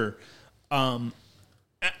 for sure. I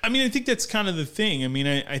mean, I think that's kind of the thing. I mean,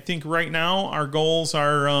 I think right now our goals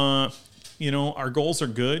are, our goals are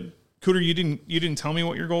good. Cooter, you didn't tell me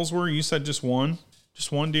what your goals were. You said just one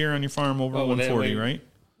deer on your farm over 140, right?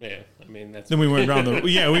 Yeah, I mean that's. Then we went around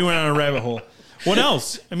we went on a rabbit hole. What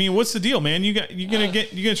else? I mean, what's the deal, man? You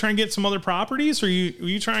gonna try and get some other properties, or are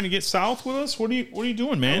you trying to get south with us? What are you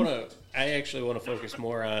doing, man? I actually want to focus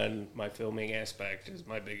more on my filming aspect. Is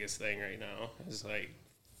my biggest thing right now. Is like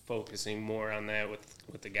focusing more on that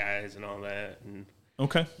with the guys and all that, and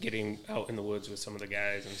getting out in the woods with some of the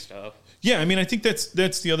guys and stuff. Yeah, I mean, I think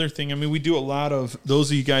that's the other thing. I mean, we do a lot of, those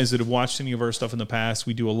of you guys that have watched any of our stuff in the past,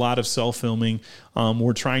 we do a lot of self-filming.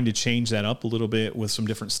 We're trying to change that up a little bit with some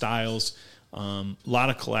different styles. A lot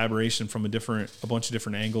of collaboration from a bunch of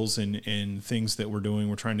different angles and things that we're doing.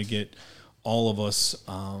 We're trying to get all of us,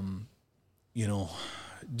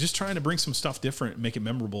 just trying to bring some stuff different and make it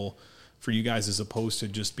memorable for you guys as opposed to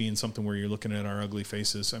just being something where you're looking at our ugly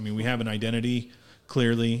faces. I mean, we have an identity.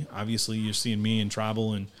 Clearly, obviously, you're seeing me and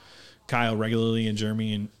Travel and Kyle regularly, and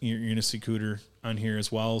Jeremy, and you're going to see Cooter on here as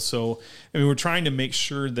well. So, I mean, we're trying to make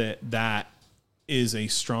sure that is a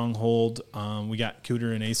stronghold. We got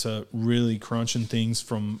Cooter and Asa really crunching things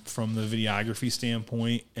from the videography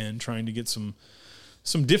standpoint and trying to get some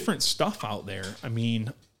different stuff out there. I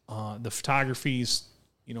mean, the photography's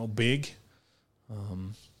big.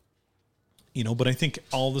 But I think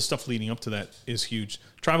all the stuff leading up to that is huge.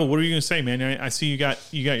 Travel, what are you going to say, man? I see you got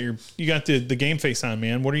the game face on,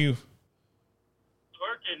 man. What are you?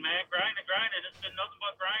 Working, man. Grinding. It's been nothing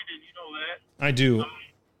but grinding. You know that. I do.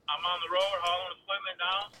 I'm on the road hauling equipment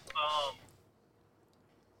now.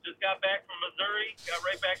 Just got back from Missouri. Got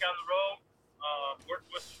right back on the road.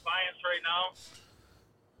 Working with some clients right now.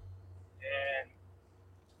 And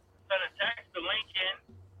sent a text to Lincoln.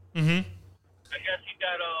 Mm-hmm. I guess you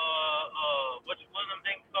got what's one of them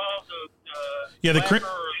things called?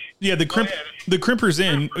 The crimper's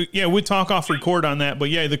in. Yeah, we'll talk off record on that, but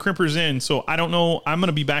yeah, the crimper's in. So I don't know. I'm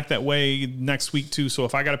gonna be back that way next week too. So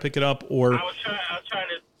if I got to pick it up, or I was trying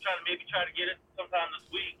to maybe try to get it sometime this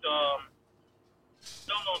week.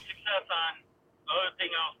 Still no success on the other thing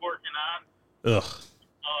I was working on. Ugh.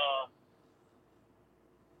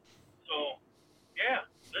 So yeah.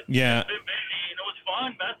 Yeah. It was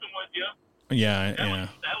fun messing with you. Yeah, that was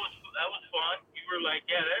fun. You were like,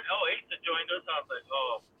 Asa joined us. I was like,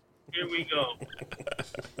 oh, here we go.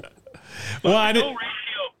 Well, I didn't.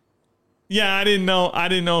 Yeah, I didn't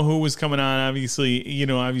know who was coming on.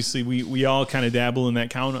 Obviously, we all kind of dabble in that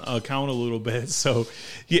account a little bit. So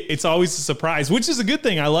yeah, it's always a surprise, which is a good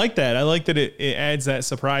thing. I like that. I like that it adds that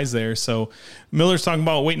surprise there. So Miller's talking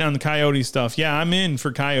about waiting on the coyote stuff. Yeah, I'm in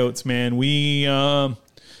for coyotes, man. We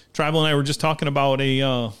Tribal and I were just talking about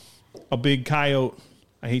a big coyote.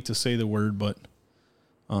 I hate to say the word, but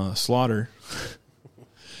slaughter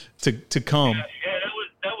to come. Yeah, that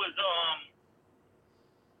was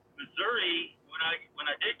Missouri. When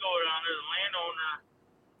I did go down there, the landowner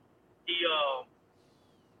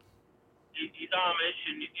he's Amish,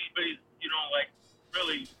 but he's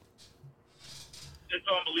really, it's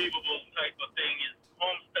unbelievable type of thing. His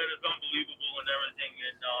homestead is unbelievable and everything,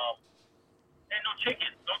 and no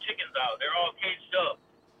chickens out. They're all caged up.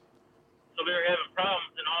 So they were having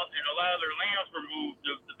problems, and a lot of their lambs were moved.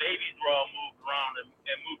 The babies were all moved around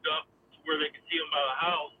and moved up to where they could see them by the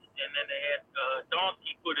house. And then they had a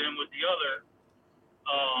donkey put in with the other,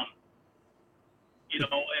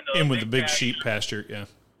 and with the big sheep pasture, yeah.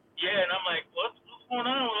 Yeah, and I'm like, what's going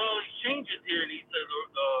on with all these changes here? And he said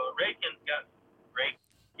the Rakins got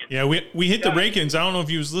Rakins. Yeah, we hit the Rakins. I don't know if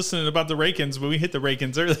you was listening about the Rakins, but we hit the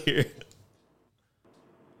Rakins earlier.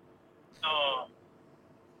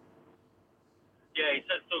 Yeah, he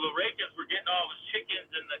said so. The Rakins were getting all the chickens,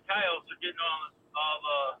 and the coyotes are getting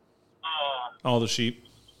all the sheep.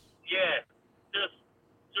 Yeah, just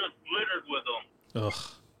littered with them. Ugh.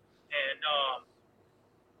 And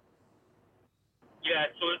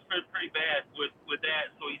so it's pretty bad with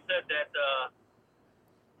that. So he said that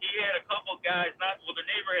he had a couple guys. The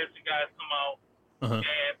neighbor had some guys come out, and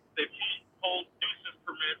they pulled nuisance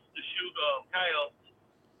permits to shoot coyotes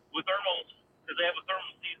with thermals because they have a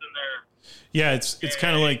thermal season there. Yeah, it's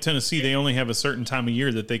kind of like Tennessee. They only have a certain time of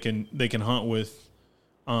year that they can hunt with.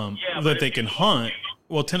 That they can hunt.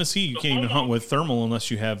 Well, Tennessee, you can't even hunt with thermal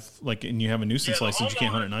unless you have and you have a nuisance license. You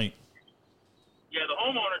can't hunt at night. Yeah, the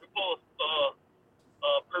homeowner could pull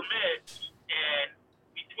a permit, and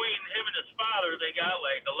between him and his father, they got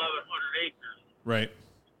 1,100 acres. Right.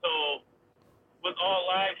 So with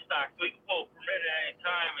all livestock, so he can pull a permit at any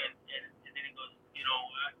time, and then he goes,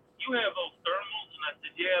 you have those thermals, and I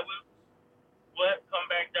said, yeah, we'll have to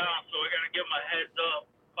come back down. So I got to give him a heads up.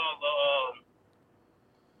 Call the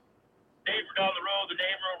neighbor down the road. The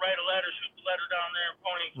neighbor will write a letter, shoot the letter down there,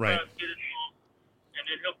 pony right. Get it, and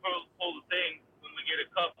then he'll pull the thing when we get a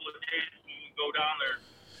couple of days when we go down there.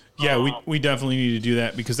 Yeah, we definitely need to do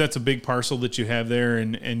that because that's a big parcel that you have there,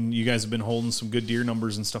 and you guys have been holding some good deer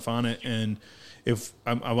numbers and stuff on it. And if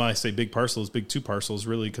I say big parcel, it's big 2 parcels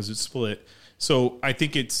really because it's split. So I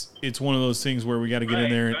think it's one of those things where we got to get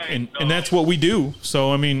in there, and that's what we do.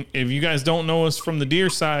 So I mean, if you guys don't know us from the deer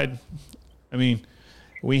side, I mean,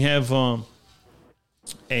 we have a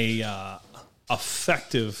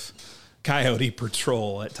effective coyote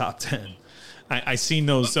patrol at Top 10. I seen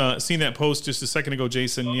that post just a second ago,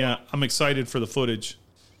 Jason. Yeah, I'm excited for the footage.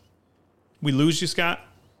 We lose you, Scott?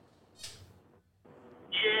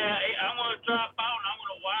 Yeah, I'm going to drop out and I'm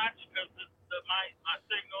going to watch because my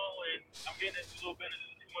signal and I'm getting into a little bit of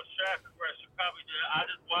too much traffic where I should probably do. I'll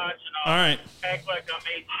just watch and I'll act like I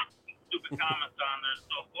made stupid comments on there.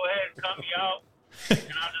 So go ahead and cut me out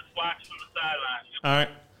and I'll just watch from the sidelines.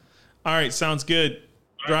 All right, sounds good.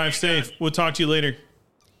 Drive safe. We'll talk to you later.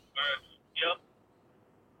 Yep.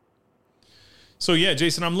 So, yeah,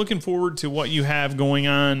 Jason, I'm looking forward to what you have going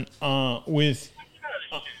on with...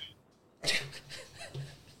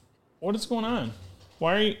 What is going on?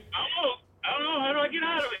 Why are you... I don't know. How do I get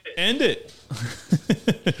out of it? End it.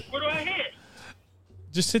 Where do I hit?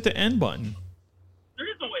 Just hit the end button. There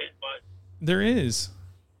is no end button. There is.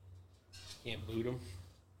 Can't boot him.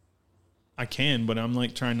 I can, but I'm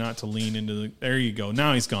like trying not to lean into the... There you go.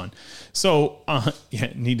 Now he's gone. So,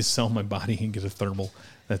 need to sell my body and get a thermal.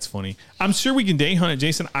 That's funny. I'm sure we can day hunt it,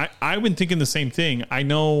 Jason. I've been thinking the same thing. I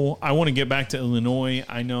know I want to get back to Illinois.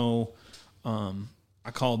 I know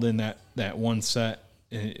I called in that one set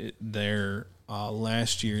there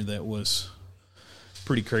last year that was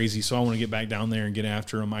pretty crazy. So I want to get back down there and get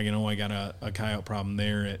after them. I know I got a coyote problem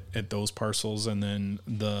there at those parcels, and then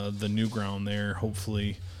the new ground there.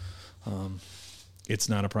 Hopefully, it's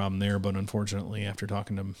not a problem there. But unfortunately, after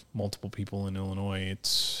talking to multiple people in Illinois,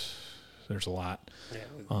 there's a lot.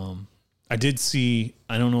 Yeah. I did see,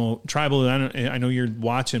 I don't know, Tribal, I know you're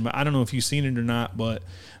watching, but I don't know if you've seen it or not, but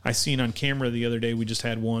I seen on camera the other day, we just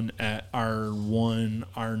had one at our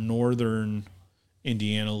northern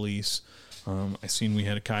Indiana lease. I seen we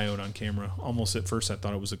had a coyote on camera. Almost at first I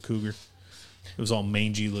thought it was a cougar. It was all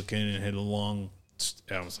mangy looking and it had a long,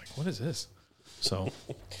 I was like, what is this? So.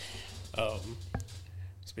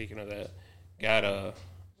 Speaking of that, got a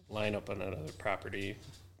lineup on another property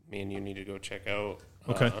me and you need to go check out.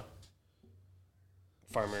 Okay.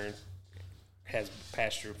 Farmer has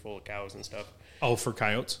pasture full of cows and stuff. Oh, for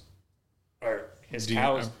coyotes? Or his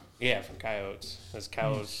cows. Yeah, from coyotes. His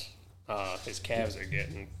cows, his calves are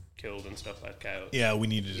getting killed and stuff by coyotes. Yeah, we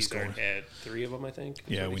need to just He's go. already had 3 of them, I think.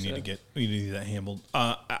 Yeah, we need to get that handled.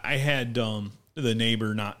 I had the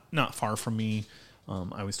neighbor not far from me.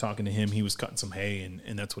 I was talking to him. He was cutting some hay,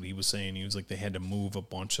 and that's what he was saying. He was like, they had to move a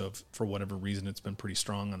bunch of, for whatever reason, it's been pretty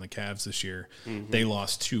strong on the calves this year. Mm-hmm. They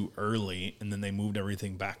lost 2 early, and then they moved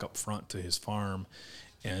everything back up front to his farm,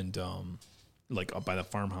 and like up by the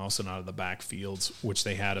farmhouse and out of the back fields, which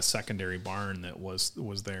they had a secondary barn that was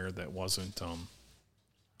there that wasn't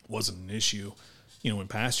an issue, in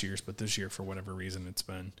past years, but this year for whatever reason it's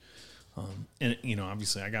been. And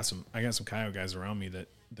obviously I got some coyote guys around me that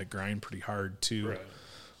grind pretty hard too. Right.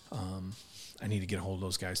 I need to get a hold of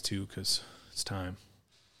those guys too because it's time.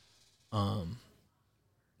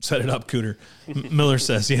 Set it up, Cooter. Miller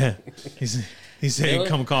says, yeah. He's saying,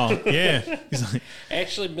 come call. Yeah. He's like,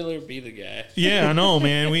 actually, Miller be the guy. Yeah, I know,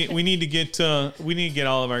 man. We need to get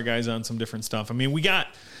all of our guys on some different stuff. I mean, we got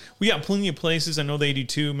plenty of places. I know they do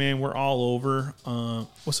too, man. We're all over.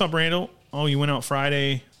 What's up, Randall? Oh, you went out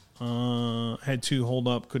Friday. Had 2 hold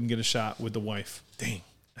up, couldn't get a shot with the wife. Dang,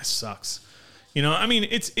 that sucks. I mean,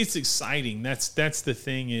 it's exciting. That's the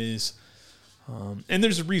thing is, and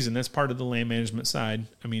there's a reason. That's part of the land management side.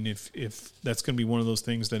 I mean, if that's going to be one of those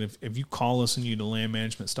things that if you call us and you need the land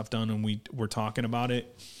management stuff done and we're talking about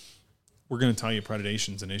it, we're going to tell you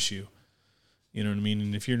predation's an issue. You know what I mean?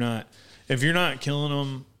 And if you're not killing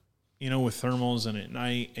them, with thermals and at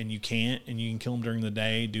night, and you can kill them during the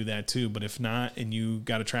day, do that too. But if not, and you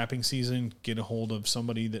got a trapping season, get a hold of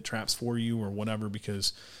somebody that traps for you or whatever,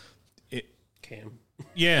 because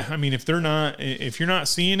yeah, I mean, if you're not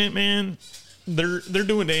seeing it, man, they're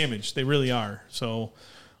doing damage. They really are. So,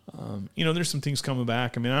 there's some things coming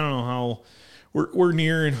back. I mean, I don't know how we're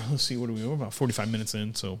near, and let's see, we're about 45 minutes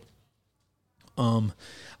in. So,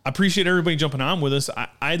 I appreciate everybody jumping on with us.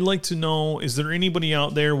 I'd like to know, is there anybody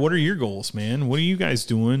out there? What are your goals, man? What are you guys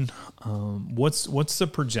doing? What's the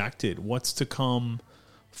projected? What's to come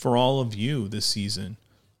for all of you this season?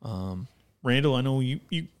 Randall, I know you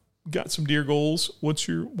got some deer goals. What's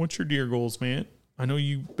your deer goals, man? I know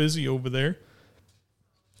you busy over there.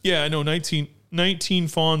 Yeah, I know 19 19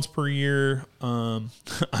 fawns per year on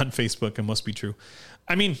Facebook. It must be true.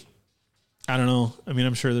 I mean, I don't know. I mean,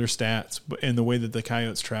 I'm sure there's stats, and the way that the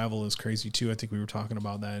coyotes travel is crazy too. I think we were talking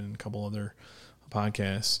about that in a couple other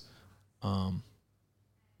podcasts.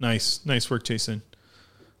 Nice work, Jason.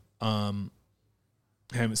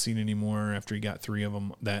 Haven't seen any more after he got 3 of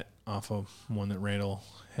them that off of one that Randall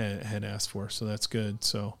had asked for. So that's good.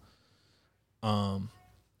 So,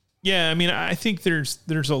 yeah, I mean, I think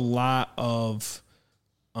there's a lot of,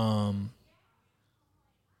 DIY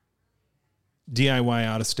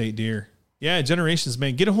out of state deer. Yeah. Generations,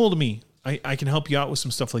 man, get a hold of me. I can help you out with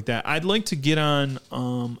some stuff like that. I'd like to get on,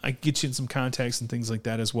 I can get you in some contacts and things like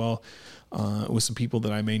that as well, with some people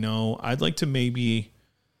that I may know. I'd like to maybe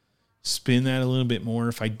spin that a little bit more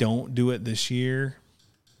if I don't do it this year.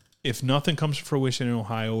 If nothing comes to fruition in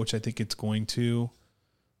Ohio, which I think it's going to.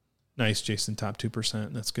 Nice, Jason, top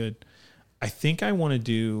 2%. That's good. I think I want to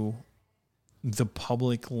do the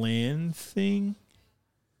public land thing,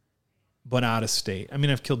 but out of state. I mean,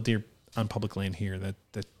 I've killed deer on public land here. That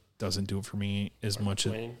doesn't do it for me as Mark much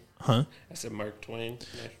Twain. Huh? I said Mark Twain.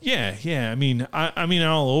 Yeah. I mean, I mean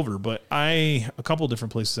all over, but a couple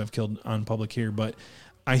different places I've killed on public here, but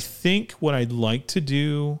I think what I'd like to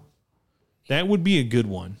do, that would be a good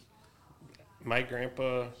one. My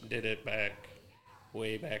grandpa did it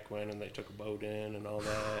way back when, and they took a boat in and all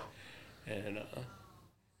that. And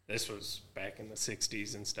this was back in the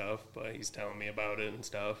 60s and stuff, but he's telling me about it and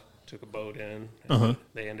stuff. Took a boat in, and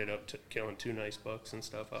they ended up killing 2 nice bucks and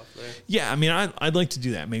stuff off there. Yeah, I mean, I'd like to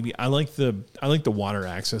do that. Maybe I like the water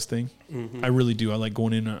access thing. Mm-hmm. I really do. I like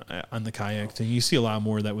going in on the kayak thing. You see a lot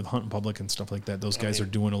more of that with hunting public and stuff like that. Those guys are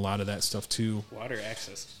doing a lot of that stuff too. Water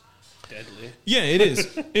access, deadly. Yeah, it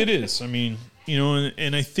is. It is. I mean, you know,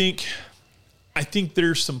 and I think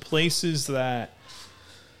there's some places that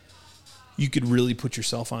you could really put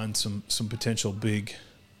yourself on some potential big.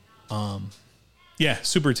 Yeah,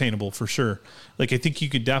 super attainable for sure. Like, I think you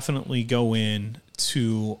could definitely go in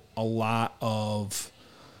to a lot of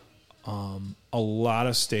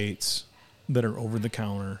states that are over the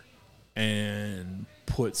counter and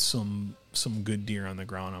put some good deer on the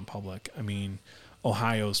ground on public. I mean,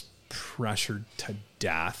 Ohio's pressured to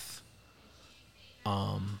death.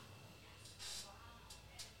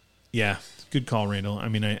 Yeah, good call, Randall. I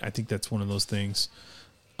mean, I think that's one of those things.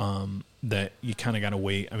 That you kind of got to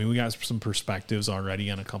wait. I mean, we got some perspectives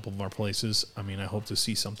already on a couple of our places. I mean, I hope to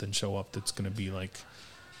see something show up that's going to be like,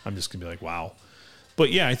 I'm just going to be like, wow.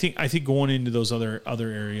 But yeah, I think going into those other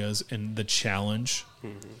areas and the challenge,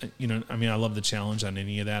 you know, I mean, I love the challenge on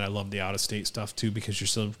any of that. I love the out of state stuff too, because you're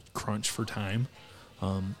so crunched for time.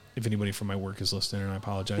 If anybody from my work is listening, and I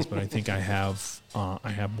apologize, but I think I have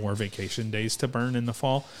more vacation days to burn in the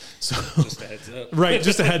fall. So just a heads up. Right,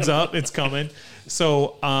 just a heads up, it's coming.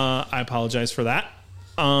 So I apologize for that.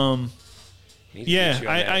 Yeah,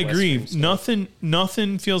 I agree.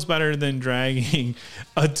 Nothing feels better than dragging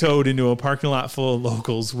a toad into a parking lot full of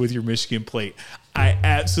locals with your Michigan plate. I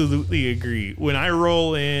absolutely agree. When I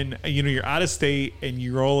roll in, you know, you're out of state and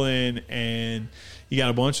you roll in and you got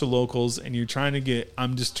a bunch of locals and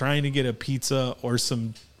I'm just trying to get a pizza or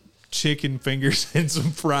some chicken fingers and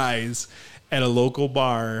some fries at a local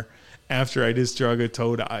bar after I just drug a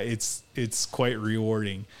toad. It's quite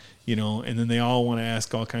rewarding, you know, and then they all want to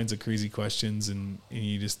ask all kinds of crazy questions and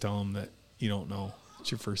you just tell them that you don't know.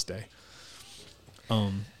 It's your first day.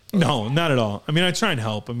 No, not at all. I mean, I try and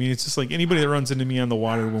help. I mean, it's just like anybody that runs into me on the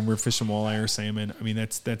water when we're fishing walleye or salmon. I mean,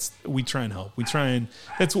 we try and help.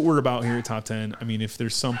 That's what we're about here at Top 10. I mean, if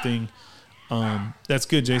there's something, that's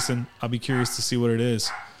good, Jason. I'll be curious to see what it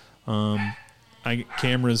is.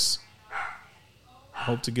 Cameras.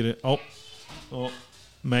 Hope to get it. Oh,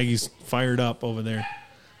 Maggie's fired up over there.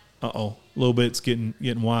 A little bit's getting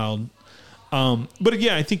wild. But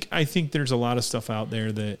yeah, I think there's a lot of stuff out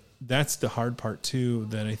there that's the hard part too,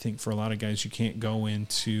 that I think for a lot of guys, you can't go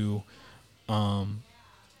into,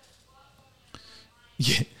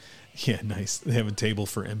 yeah, nice. They have a table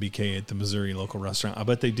for MBK at the Missouri local restaurant. I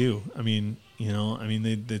bet they do. I mean, you know,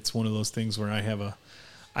 it's one of those things where I have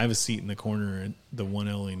a seat in the corner at the One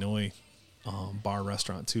Illinois bar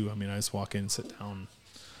restaurant too. I mean, I just walk in, sit down,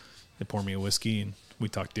 they pour me a whiskey, and we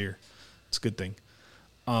talk deer. It's a good thing.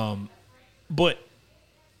 But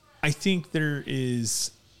I think there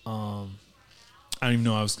is. I don't even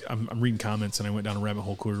know. I'm reading comments and I went down a rabbit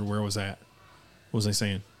hole. Cooter, where was that? What was I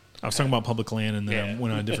saying? I was talking about public land and then I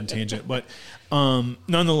went on a different tangent. But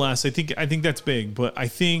nonetheless, I think that's big. But I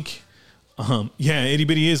think, itty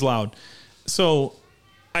bitty is loud. So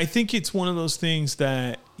I think it's one of those things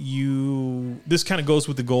that this kind of goes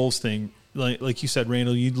with the goals thing, like you said,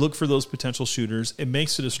 Randall, you look for those potential shooters. It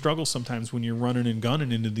makes it a struggle sometimes when you're running and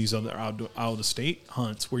gunning into these other out of state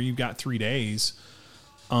hunts where you've got 3 days.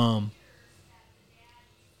 You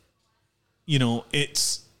know,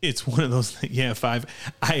 it's one of those things. Yeah, 5.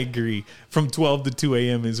 I agree. From 12 to 2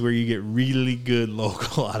 a.m. is where you get really good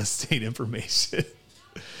local out of state information.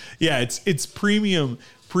 Yeah, it's premium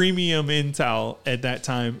intel at that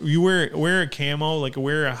time. You wear a camo, like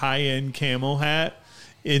wear a high end camo hat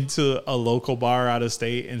into a local bar out of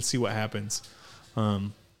state and see what happens.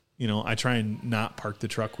 You know, I try and not park the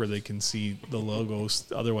truck where they can see the logos.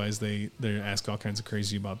 Otherwise, they ask all kinds of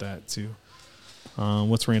crazy about that too.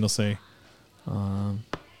 What's Randall say?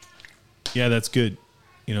 Yeah, that's good.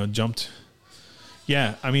 You know, jumped.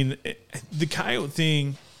 Yeah, I mean, the coyote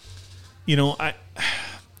thing, you know,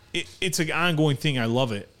 it's an ongoing thing. I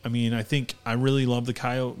love it. I mean, I think I really love the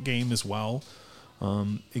coyote game as well.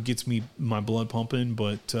 It gets my blood pumping,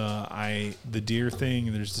 but the deer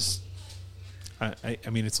thing, there's just, I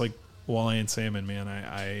mean, it's like walleye and salmon, man.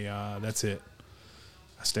 I that's it.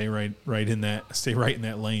 I stay right in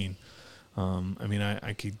that lane. I mean,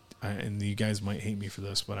 I could, and you guys might hate me for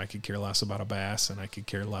this, but I could care less about a bass, and I could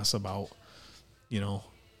care less about, you know,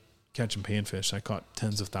 catching panfish. I caught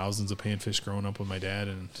tens of thousands of panfish growing up with my dad,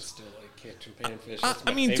 and Still like catching panfish.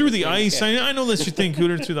 I mean, through the ice. I know that's your thing,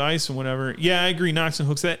 Cooter, through the ice and whatever. Yeah, I agree. Knocks and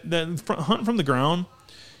hooks. That hunting from the ground.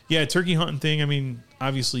 Yeah, turkey hunting thing. I mean,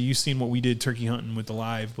 obviously you've seen what we did turkey hunting with the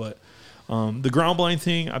live, but the ground blind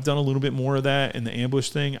thing, I've done a little bit more of that, and the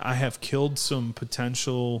ambush thing. I have killed some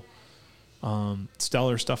potential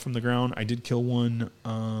stellar stuff from the ground. I did kill one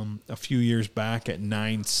a few years back at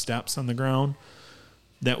 9 steps on the ground.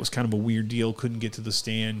 That was kind of a weird deal. Couldn't get to the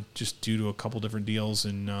stand just due to a couple different deals,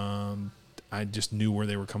 and I just knew where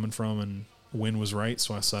they were coming from, and wind was right,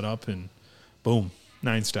 so I set up, and boom,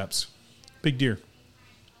 9 steps. Big deer.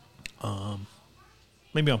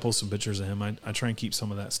 Maybe I'll post some pictures of him. I try and keep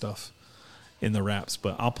some of that stuff in the wraps,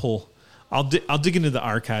 but I'll dig into the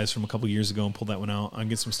archives from a couple years ago and pull that one out. I'll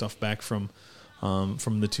get some stuff back from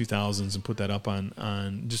the 2000s and put that up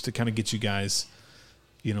on just to kind of get you guys,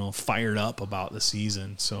 you know, fired up about the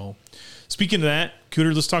season. So speaking of that,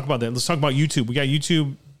 Cooter, let's talk about that. Let's talk about YouTube. We got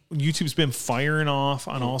YouTube. YouTube's been firing off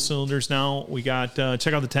on all cylinders now. We got,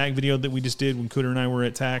 check out the tag video that we just did when Cooter and I were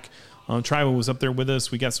at TAC. Tribal was up there with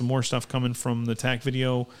us. We got some more stuff coming from the TAC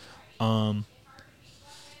video.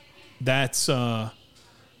 That's, you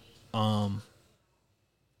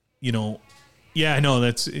know, yeah, I know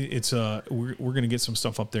we're going to get some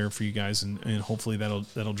stuff up there for you guys, and hopefully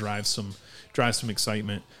that'll drive some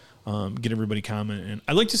excitement. Get everybody commenting.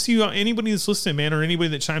 I'd like to see anybody that's listening, man, or anybody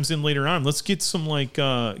that chimes in later on. Let's get some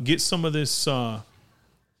get some of this, get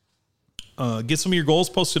some of your goals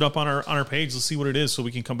posted up on our page. Let's see what it is, so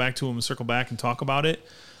we can come back to them and circle back and talk about it.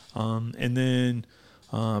 And then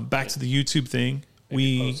back to the YouTube thing.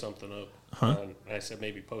 Maybe post something up. I said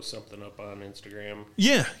maybe post something up on Instagram.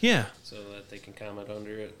 Yeah. So that they can comment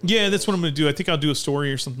under it. Yeah, that's what I'm going to do. I think I'll do a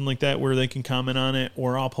story or something like that where they can comment on it,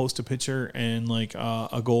 or I'll post a picture and like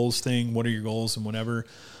a goals thing. What are your goals and whatever.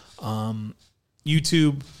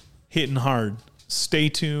 YouTube hitting hard. Stay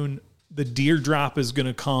tuned. The deer drop is going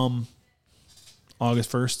to come August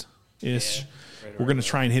 1st-ish. Yeah, right, we're going to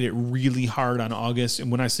try and hit it really hard on August.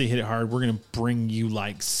 And when I say hit it hard, we're going to bring you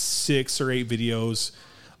like 6 or 8 videos.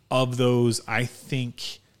 Of those, I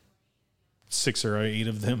think 6 or 8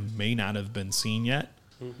 of them may not have been seen yet.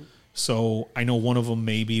 Mm-hmm. So I know one of them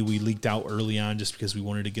maybe we leaked out early on just because we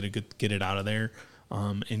wanted to get it out of there,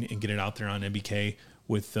 and get it out there on MBK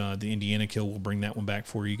with the Indiana kill. We'll bring that one back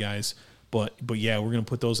for you guys. But yeah, we're gonna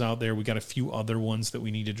put those out there. We got a few other ones that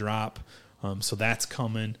we need to drop, so that's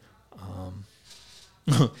coming.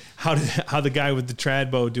 How the guy with the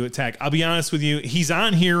trad bow do attack? I'll be honest with you, he's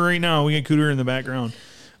on here right now. We got Cooter in the background.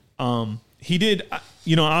 He did,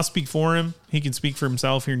 you know, I'll speak for him. He can speak for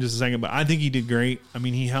himself here in just a second, but I think he did great. I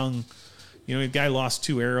mean, he hung, you know, the guy lost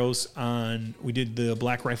 2 arrows we did the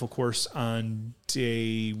black rifle course on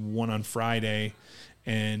day 1 on Friday.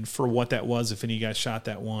 And for what that was, if any of you guys shot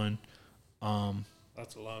that one,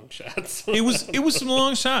 lots of long shots. it was some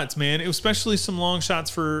long shots, man. It was especially some long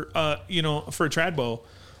shots for, you know, for a trad bow.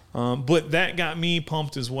 But that got me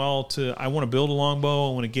pumped as well I want to build a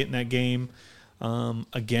longbow. I want to get in that game.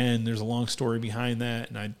 Again, there's a long story behind that,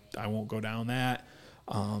 and I won't go down that.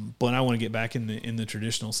 But I want to get back in the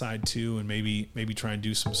traditional side too, and maybe try and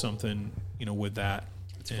do something, you know, with that.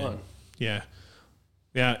 It's fun. Yeah.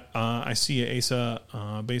 I see you,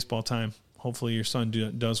 Asa. Baseball time. Hopefully your son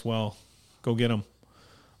does well. Go get him.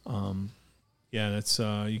 Yeah, that's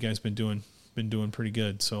you guys been doing pretty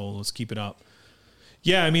good. So let's keep it up.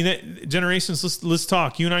 Yeah, I mean, generations. Let's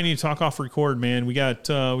talk. You and I need to talk off record, man. We got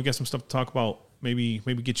some stuff to talk about. Maybe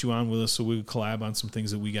get you on with us so we could collab on some things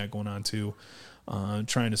that we got going on too.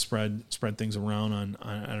 Trying to spread things around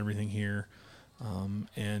on everything here.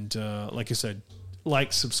 And like I said,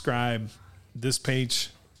 subscribe this page,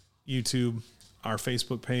 YouTube, our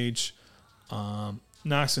Facebook page.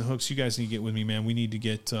 Knox and Hooks, you guys need to get with me, man. We need to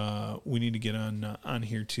get on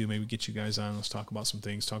here too. Maybe get you guys on. Let's talk about some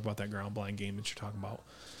things. Talk about that ground blind game that you're talking about.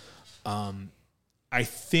 I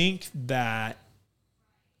think that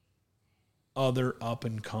other up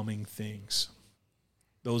and coming things,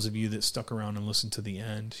 those of you that stuck around and listened to the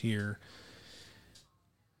end here,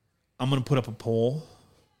 I'm going to put up a poll.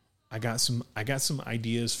 I got some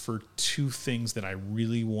ideas for 2 things that I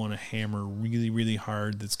really want to hammer really, really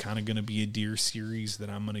hard. That's kind of going to be a deer series that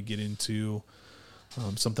I'm going to get into.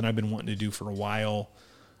 Something I've been wanting to do for a while.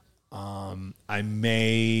 I'm not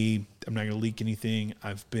going to leak anything.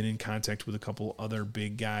 I've been in contact with a couple other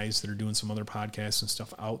big guys that are doing some other podcasts and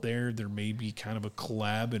stuff out there. There may be kind of a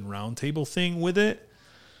collab and roundtable thing with it.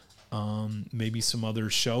 Maybe some other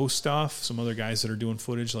show stuff, some other guys that are doing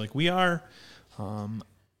footage like we are.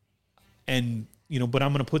 And, but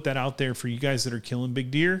I'm going to put that out there for you guys that are killing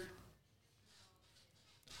big deer.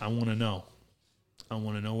 I want to know. I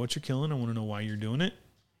want to know what you're killing. I want to know why you're doing it.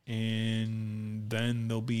 And then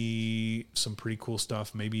there'll be some pretty cool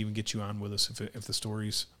stuff. Maybe even get you on with us if the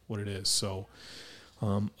story's what it is. So,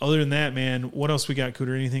 other than that, man, what else we got,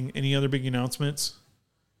 Cooter? Anything? Any other big announcements?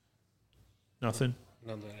 Nothing?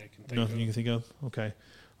 None that I can think Nothing of. you can think of? Okay.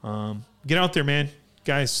 Get out there, man.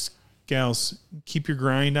 Guys, gals, keep your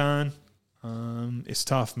grind on. It's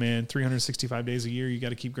tough, man. 365 days a year, you got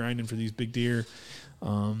to keep grinding for these big deer.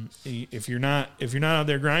 If you're not out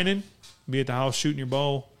there grinding, be at the house shooting your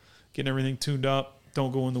bow, getting everything tuned up.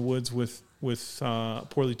 Don't go in the woods with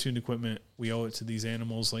poorly tuned equipment. We owe it to these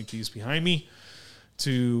animals like these behind me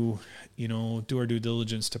to do our due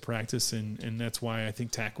diligence to practice, and that's why I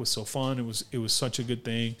think TAC was so fun. It was such a good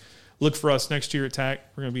thing. Look for us next year at TAC.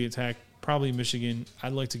 We're gonna be at TAC, probably Michigan.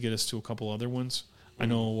 I'd like to get us to a couple other ones. I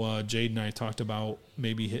know Jade and I talked about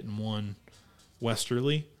maybe hitting one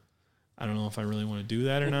westerly. I don't know if I really want to do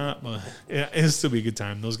that or not, but it'll still be a good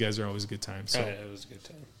time. Those guys are always a good time. So it was a good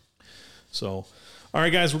time. So, all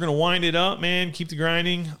right, guys, we're gonna wind it up, man. Keep the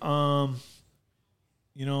grinding.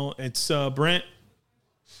 It's Brent.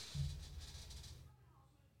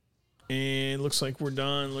 And it looks like we're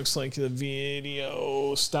done. Looks like the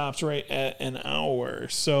video stops right at an hour.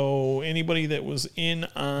 So anybody that was in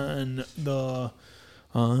on the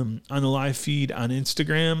live feed on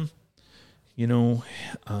Instagram,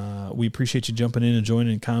 we appreciate you jumping in and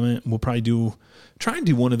joining and comment. We'll probably try and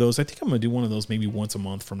do one of those. I think I'm going to do one of those maybe once a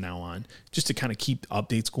month from now on, just to kind of keep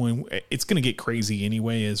updates going. It's going to get crazy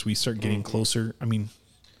anyway as we start getting closer. I mean,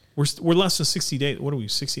 we're less than 60 days. What are we,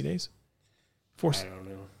 60 days? I don't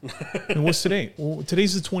know. And what's today? Well,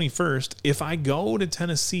 today's the 21st. If I go to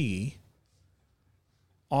Tennessee,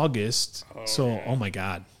 August, oh my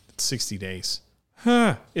God, it's 60 days.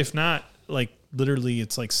 If not, literally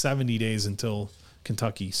it's 70 days until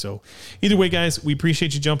Kentucky. So either way, guys, we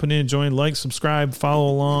appreciate you jumping in, join, subscribe, follow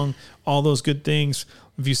along, all those good things.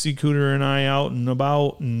 If you see Cooter and I out and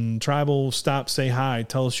about and tribal, stop, say hi,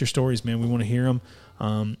 tell us your stories, man. We want to hear them.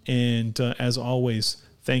 And as always,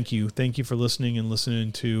 thank you for listening and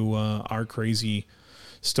listening to our crazy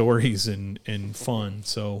stories and fun.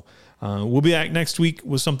 So we'll be back next week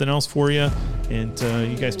with something else for you. And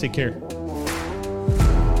you guys take care.